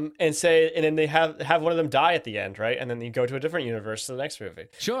 And then they have one of them die at the end, right? And then you go to a different universe to the next movie.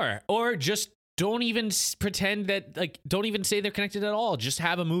 Sure. Or just don't even pretend that, don't even say they're connected at all. Just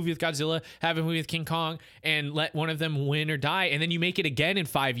have a movie with Godzilla, have a movie with King Kong, and let one of them win or die. And then you make it again in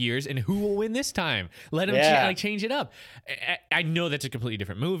 5 years, and who will win this time? Let them change it up. I know that's a completely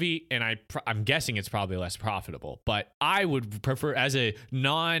different movie, and I'm guessing it's probably less profitable. But I would prefer, as a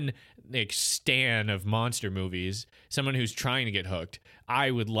stan of monster movies, someone who's trying to get hooked,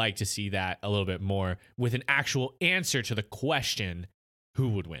 I would like to see that a little bit more with an actual answer to the question, who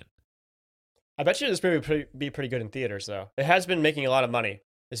would win? I bet you this movie would be pretty good in theaters, though. It has been making a lot of money.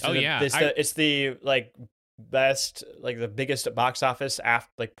 It's the best, the biggest box office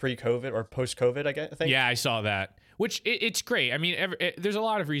after pre-COVID or post-COVID, I think. Yeah, I saw that. Which it's great. I mean, there's a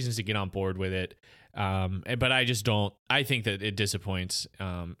lot of reasons to get on board with it, but I just don't. I think that it disappoints,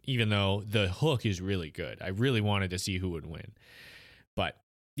 even though the hook is really good. I really wanted to see who would win, but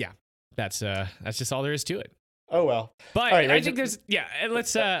yeah, that's just all there is to it. Oh well. But right, I think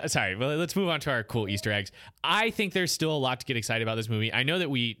let's move on to our cool Easter eggs. I think there's still a lot to get excited about this movie. I know that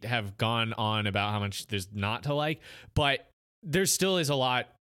we have gone on about how much there's not to like, but there still is a lot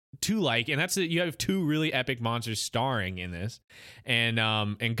to like, and that's that you have two really epic monsters starring in this, and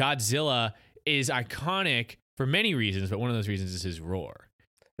Godzilla is iconic for many reasons, but one of those reasons is his roar.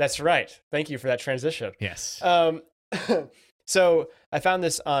 That's right. Thank you for that transition. Yes. So I found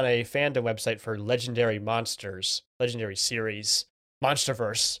this on a fandom website for Legendary Series,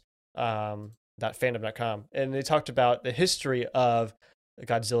 Monsterverse, .fandom.com. And they talked about the history of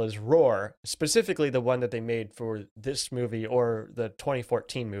Godzilla's roar, specifically the one that they made for this movie or the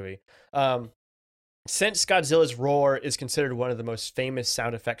 2014 movie. Since Godzilla's roar is considered one of the most famous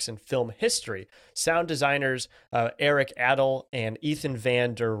sound effects in film history, sound designers Eric Adel and Ethan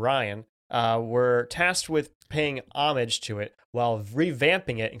Van der Ryan were tasked with paying homage to it while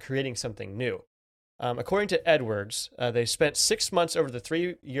revamping it and creating something new. According to Edwards, they spent 6 months over the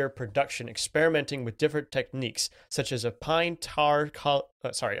 3-year production experimenting with different techniques, such as a pine tar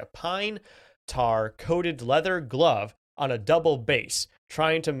coated leather glove on a double bass,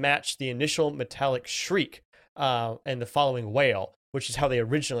 trying to match the initial metallic shriek and the following wail, which is how they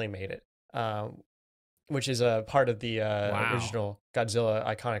originally made it, which is a part of the original Godzilla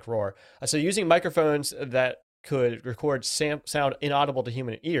iconic roar. So using microphones that could record sound inaudible to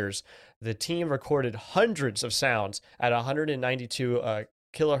human ears, the team recorded hundreds of sounds at 192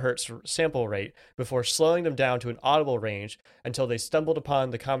 kilohertz sample rate before slowing them down to an audible range until they stumbled upon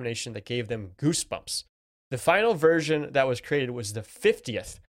the combination that gave them goosebumps. The final version that was created was the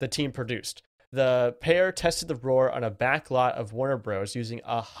 50th the team produced. The pair tested the roar on a back lot of Warner Bros. Using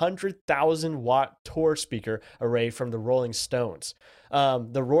a 100,000-watt Tor speaker array from the Rolling Stones.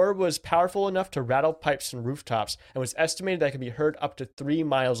 The roar was powerful enough to rattle pipes and rooftops and was estimated that it could be heard up to 3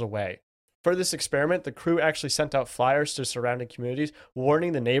 miles away. For this experiment, the crew actually sent out flyers to surrounding communities,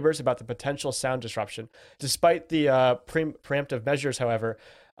 warning the neighbors about the potential sound disruption. Despite the preemptive measures, however,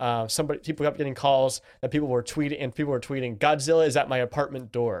 people kept getting calls that people were tweeting, "Godzilla is at my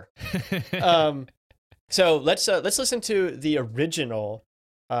apartment door." So let's listen to the original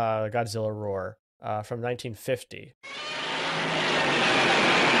Godzilla roar from 1950.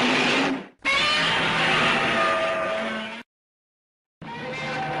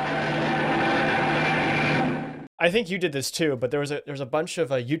 I think you did this too, but there's a bunch of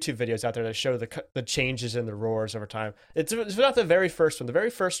YouTube videos out there that show the changes in the roars over time. It's not the very first one. The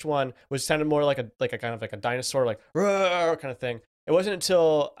very first one sounded more like a kind of like a dinosaur, like roar kind of thing. It wasn't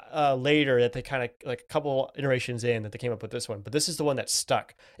until later that they kind of, like a couple iterations in, that they came up with this one. But this is the one that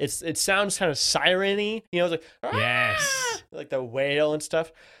stuck. It sounds kind of siren-y, it's like Yes, like the whale and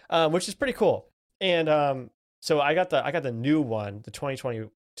stuff, which is pretty cool. And so I got the new one, the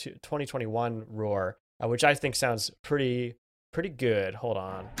 2021 roar. Which I think sounds pretty good. Hold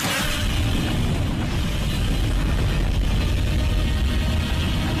on.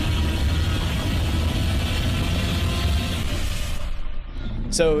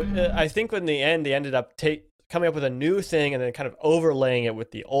 So I think in the end they ended up coming up with a new thing and then kind of overlaying it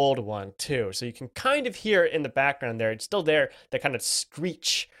with the old one too. So you can kind of hear it in the background there. It's still there, that kind of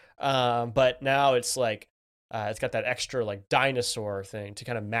screech, but now it's like it's got that extra like dinosaur thing to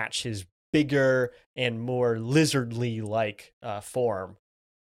kind of match his bigger and more lizardly like form.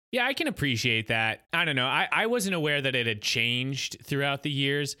 Yeah, I can appreciate that. I don't know. I wasn't aware that it had changed throughout the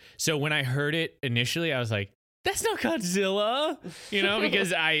years. So when I heard it initially, I was like, that's not Godzilla,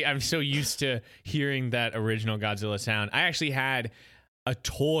 because I'm so used to hearing that original Godzilla sound. I actually had a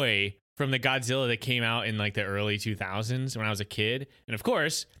toy from the Godzilla that came out in like the early 2000s when I was a kid. And of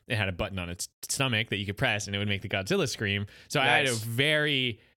course, it had a button on its stomach that you could press and it would make the Godzilla scream. So nice.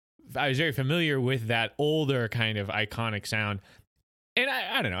 I was very familiar with that older kind of iconic sound. And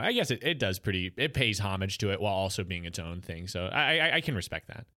I don't know, I guess it pays homage to it while also being its own thing. So I can respect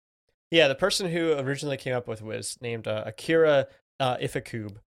that. Yeah, the person who originally came up with was named Akira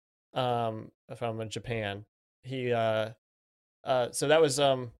Ifukube from Japan. He so that was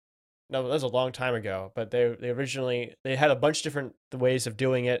that was a long time ago, but they originally had a bunch of different ways of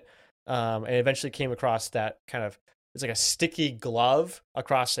doing it, and eventually came across that kind of, it's like a sticky glove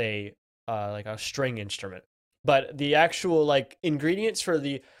across a like a string instrument. But the actual like ingredients for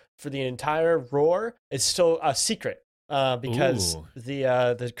the entire roar is still a secret, because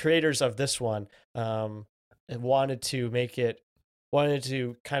the creators of this one wanted to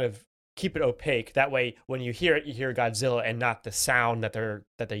kind of keep it opaque. That way, when you hear it, you hear Godzilla and not the sound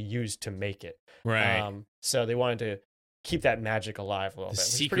that they used to make it. Right. So they wanted to keep that magic alive a little bit.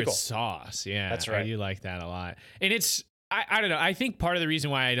 Secret cool. sauce. Yeah, that's right. I do like that a lot. And it's, I don't know. I think part of the reason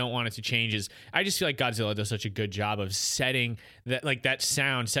why I don't want it to change is I just feel like Godzilla does such a good job of setting that, like, that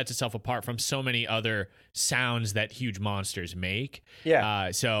sound sets itself apart from so many other sounds that huge monsters make.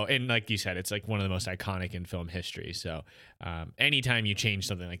 Yeah. So, and like you said, it's like one of the most iconic in film history. So anytime you change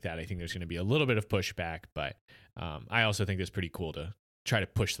something like that, I think there's going to be a little bit of pushback, but I also think it's pretty cool to try to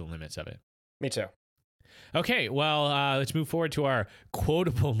push the limits of it. Me too. Okay, well, let's move forward to our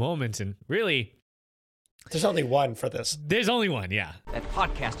quotable moments. And really, there's only one for this. There's only one, yeah. That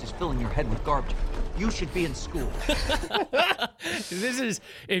podcast is filling your head with garbage. You should be in school. This is,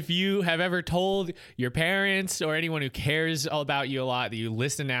 if you have ever told your parents or anyone who cares about you a lot that you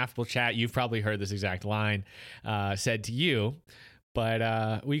listen to Affable Chat, you've probably heard this exact line said to you.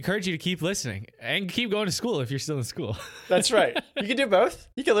 But we encourage you to keep listening and keep going to school if you're still in school. That's right. You can do both.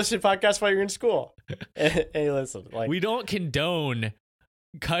 You can listen to podcasts while you're in school. And you listen. Like, We don't condone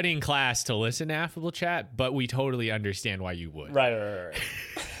cutting class to listen to Affable Chat, but we totally understand why you would. right.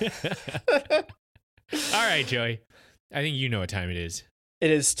 All right, Joey. I think you know what time it is.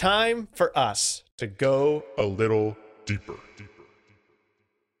 It is time for us to go. A little deeper.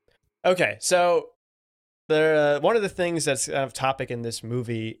 Okay, so there, one of the things that's kind of topic in this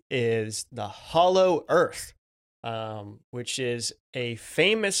movie is the Hollow Earth, which is a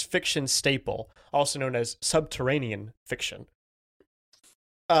famous fiction staple, also known as subterranean fiction.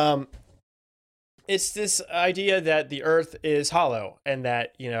 It's this idea that the Earth is hollow and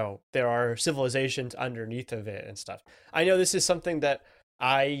that, you know, there are civilizations underneath of it and stuff. I know this is something that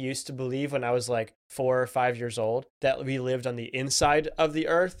I used to believe when I was like 4 or 5 years old, that we lived on the inside of the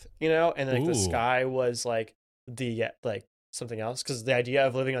Earth, you know, and like the Ooh. sky was like like something else, because the idea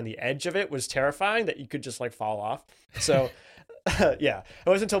of living on the edge of it was terrifying, that you could just like fall off. So yeah, it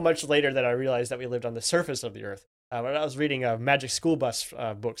wasn't until much later that I realized that we lived on the surface of the Earth. When I was reading Magic School Bus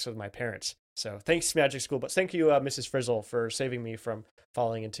books with my parents. So thanks, Magic School Bus. Thank you, Mrs. Frizzle, for saving me from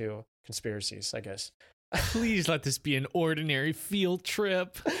falling into conspiracies, I guess. Please let this be an ordinary field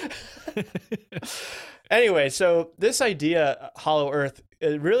trip. Anyway, so this idea, Hollow Earth,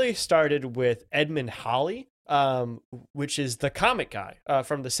 it really started with Edmund Halley, which is the comet guy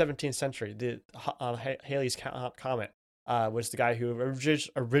from the 17th century. The Halley's Comet was the guy who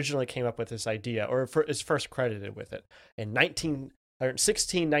originally came up with this idea, or is first credited with it in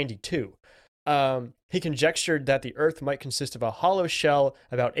 1692. He conjectured that the Earth might consist of a hollow shell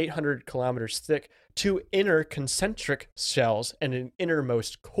about 800 kilometers thick, 2 inner concentric shells, and an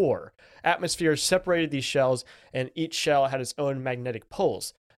innermost core. Atmospheres separated these shells, and each shell had its own magnetic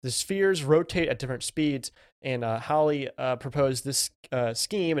poles. The spheres rotate at different speeds, and Halley proposed this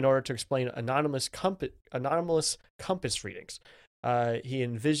scheme in order to explain anomalous compass readings. He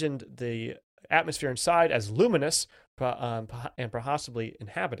envisioned the atmosphere inside as luminous and possibly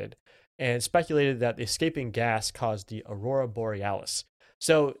inhabited, and speculated that the escaping gas caused the aurora borealis.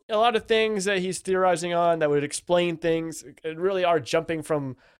 So a lot of things that he's theorizing on that would explain things really are jumping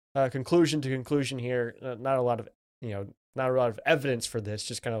from conclusion to conclusion here. Not a lot of evidence for this,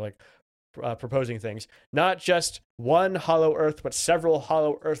 just kind of like proposing things. Not just one hollow Earth, but several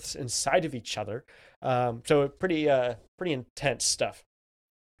hollow Earths inside of each other. So pretty intense stuff.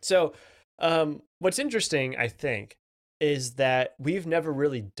 So what's interesting, I think, is that we've never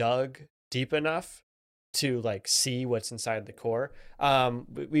really dug deep enough to like see what's inside the core.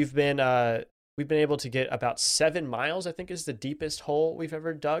 We've been able to get about 7 miles, I think, is the deepest hole we've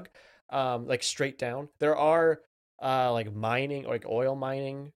ever dug, like straight down. There are like mining, like oil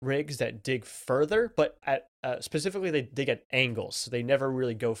mining rigs that dig further, but at specifically they dig at angles, so they never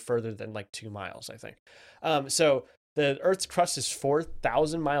really go further than like 2 miles, I think. So the Earth's crust is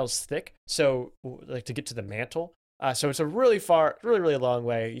 4,000 miles thick, so like to get to the mantle. So it's a really long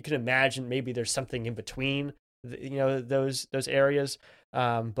way. You can imagine maybe there's something in between, those areas.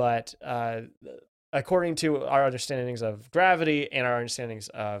 But according to our understandings of gravity and our understandings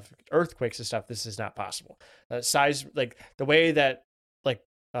of earthquakes and stuff, this is not possible. Size, like the way that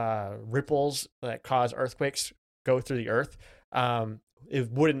ripples that cause earthquakes go through the Earth,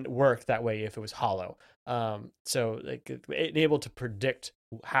 it wouldn't work that way if it was hollow. So like able to predict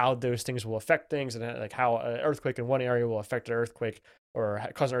how those things will affect things, and like how an earthquake in one area will affect an earthquake or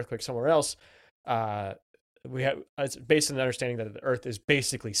cause an earthquake somewhere else. It's based on the understanding that the Earth is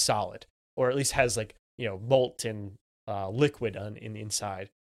basically solid, or at least has like molten liquid in the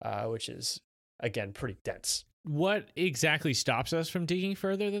inside, which is again pretty dense. What exactly stops us from digging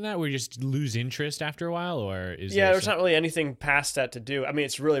further than that? We just lose interest after a while, or is there's not really anything past that to do. I mean,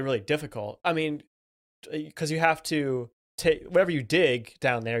 it's really difficult. I mean, because you have to take whatever you dig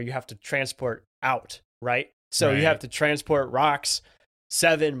down there, you have to transport out, right? So Right. You have to transport rocks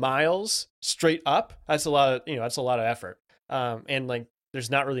 7 miles straight up. That's a lot of effort. And like, there's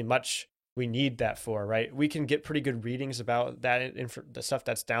not really much we need that for, right? We can get pretty good readings about that the stuff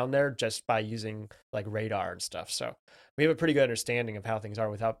that's down there just by using like radar and stuff. So we have a pretty good understanding of how things are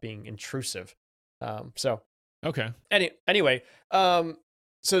without being intrusive. Okay. Anyway,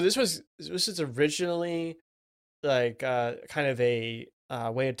 so this is originally like kind of a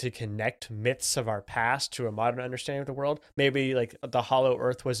way to connect myths of our past to a modern understanding of the world. Maybe like the Hollow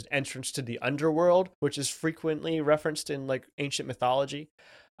Earth was an entrance to the underworld, which is frequently referenced in like ancient mythology.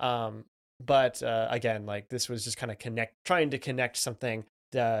 But again, like this was just kind of trying to connect something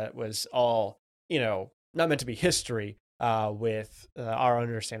that was all, not meant to be history with our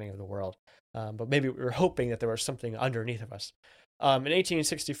understanding of the world. But maybe we were hoping that there was something underneath of us. In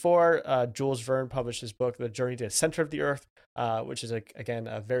 1864, Jules Verne published his book, The Journey to the Center of the Earth, which is, again,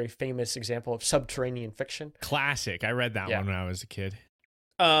 a very famous example of subterranean fiction. Classic. I read that one when I was a kid.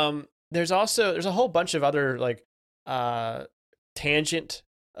 There's a whole bunch of other like tangent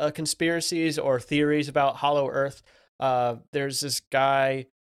conspiracies or theories about Hollow Earth. There's this guy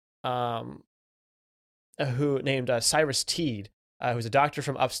who named Cyrus Teed, who's a doctor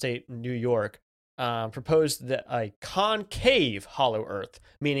from upstate New York, proposed that a concave Hollow Earth,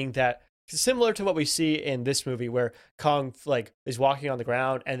 meaning that similar to what we see in this movie where Kong like is walking on the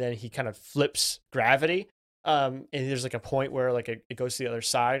ground and then he kind of flips gravity. And there's like a point where like it goes to the other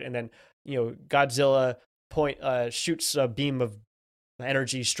side, and then Godzilla shoots a beam of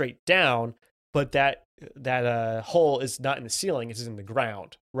energy straight down, but that hole is not in the ceiling; it's in the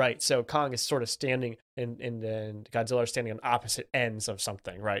ground, right? So Kong is sort of standing, and Godzilla are standing on opposite ends of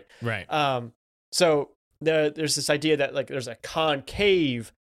something, right? Right. So there's this idea that like there's a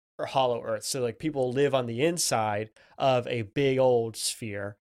concave or Hollow Earth, so like people live on the inside of a big old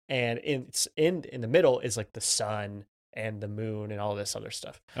sphere. And in the middle is like the sun and the moon and all this other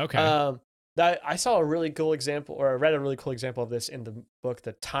stuff. Okay. I saw a really cool example, or I read a really cool example of this in the book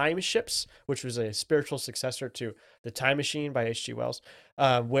The Time Ships, which was a spiritual successor to The Time Machine by H.G. Wells,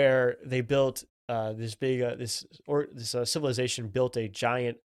 where they built this civilization built a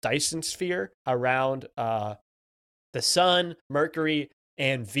giant Dyson sphere around the sun, Mercury,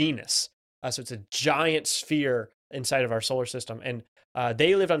 and Venus. So it's a giant sphere inside of our solar system, and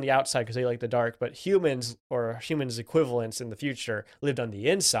they lived on the outside because they like the dark, but humans or humans equivalents in the future lived on the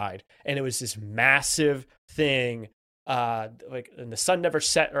inside, and it was this massive thing. And the sun never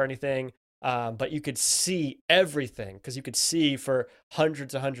set or anything, but you could see everything because you could see for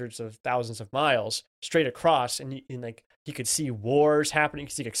hundreds of thousands of miles straight across, and you could see wars happening, you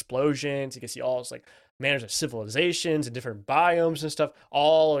could see explosions, you could see all this like manners of civilizations and different biomes and stuff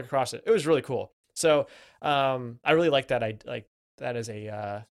all across it. It was really cool. So I really like that. I like that as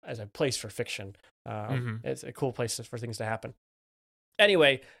a place for fiction. It's a cool place for things to happen.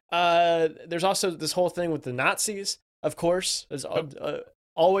 Anyway, there's also this whole thing with the Nazis. Of course, there's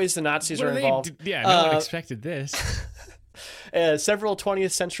always the Nazis are involved. No one expected this. Several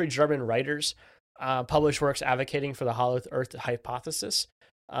 20th century German writers published works advocating for the Hollow Earth hypothesis.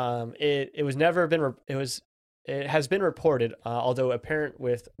 It has been reported, although apparent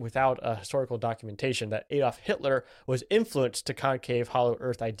without a historical documentation, that Adolf Hitler was influenced to concave Hollow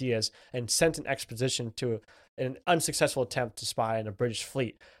Earth ideas and sent an expedition to an unsuccessful attempt to spy on a British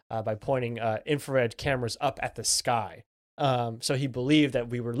fleet by pointing infrared cameras up at the sky. So he believed that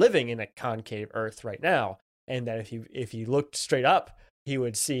we were living in a concave Earth right now, and that if he looked straight up, he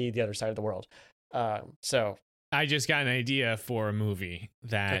would see the other side of the world. So I just got an idea for a movie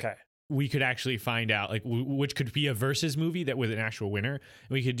that we could actually find out, like, which could be a versus movie that with an actual winner.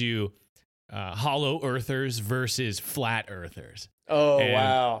 We could do Hollow Earthers versus Flat Earthers. Oh, and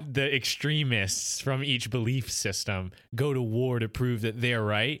wow. The extremists from each belief system go to war to prove that they're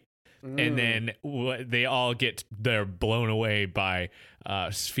right. And then they all they're blown away by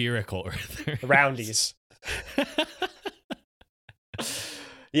spherical Earthers. Roundies.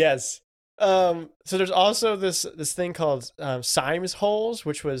 Yes. So there's also this thing called Symes holes,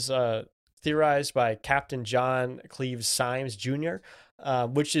 which was theorized by Captain John Cleves Symes Jr.,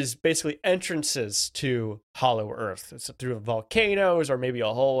 which is basically entrances to Hollow Earth. It's through volcanoes or maybe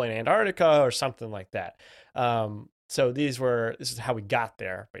a hole in Antarctica or something like that. So this is how we got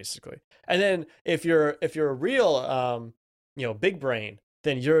there, basically. And then if you're a real big brain,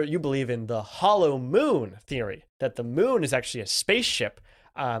 then you believe in the hollow moon theory, that the moon is actually a spaceship.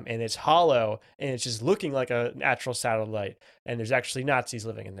 And it's hollow, and it's just looking like a natural satellite, and there's actually Nazis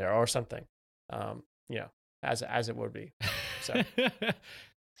living in there or something, as it would be. So,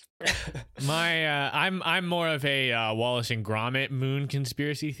 I'm more of a Wallace and Gromit moon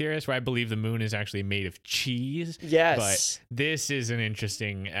conspiracy theorist, where I believe the moon is actually made of cheese. Yes, but this is an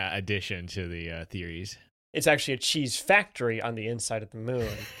interesting addition to the theories. It's actually a cheese factory on the inside of the moon.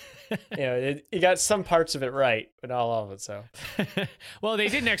 You got some parts of it right, but not all of it. So, well, they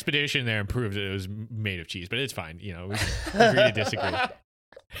did an expedition there and proved that it was made of cheese, but it's fine. We can agree to disagree.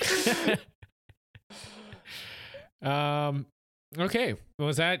 Okay. Well,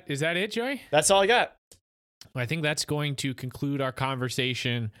 is that it, Joey? That's all I got. I think that's going to conclude our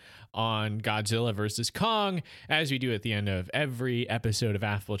conversation on Godzilla versus Kong. As we do at the end of every episode of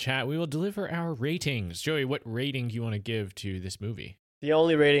Affable Chat, we will deliver our ratings. Joey, what rating do you want to give to this movie? The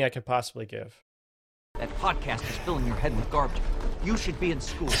only rating I could possibly give. That podcast is filling your head with garbage. You should be in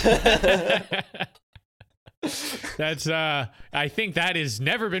school. That's I think that has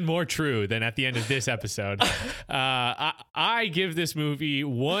never been more true than at the end of this episode. I give this movie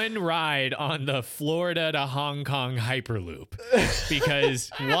one ride on the Florida to Hong Kong Hyperloop, because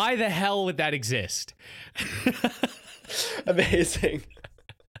why the hell would that exist? Amazing.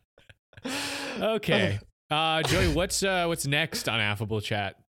 Okay. Joey, what's next on Affable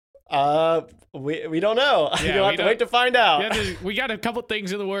Chat? We don't know. Yeah, You'll have to wait to find out. Yeah, we got a couple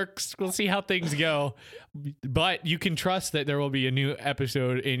things in the works. We'll see how things go. But you can trust that there will be a new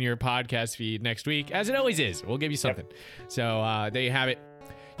episode in your podcast feed next week, as it always is. We'll give you something. Yep. So there you have it.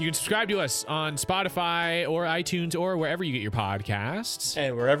 You can subscribe to us on Spotify or iTunes or wherever you get your podcasts.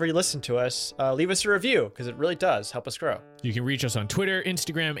 And wherever you listen to us, leave us a review, because it really does help us grow. You can reach us on Twitter,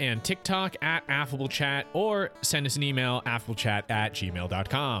 Instagram, and TikTok at AffableChat, or send us an email,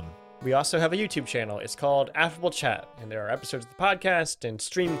 affablechat@gmail.com. We also have a YouTube channel. It's called Affable Chat, and there are episodes of the podcast and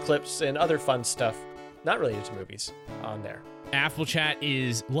stream clips and other fun stuff not related to movies on there. Affable Chat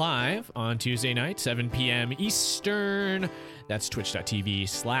is live on Tuesday night, 7 p.m. Eastern. That's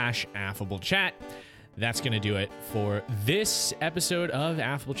twitch.tv/AffableChat. That's going to do it for this episode of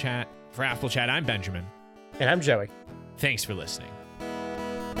Affable Chat. For Affable Chat, I'm Benjamin. And I'm Joey. Thanks for listening.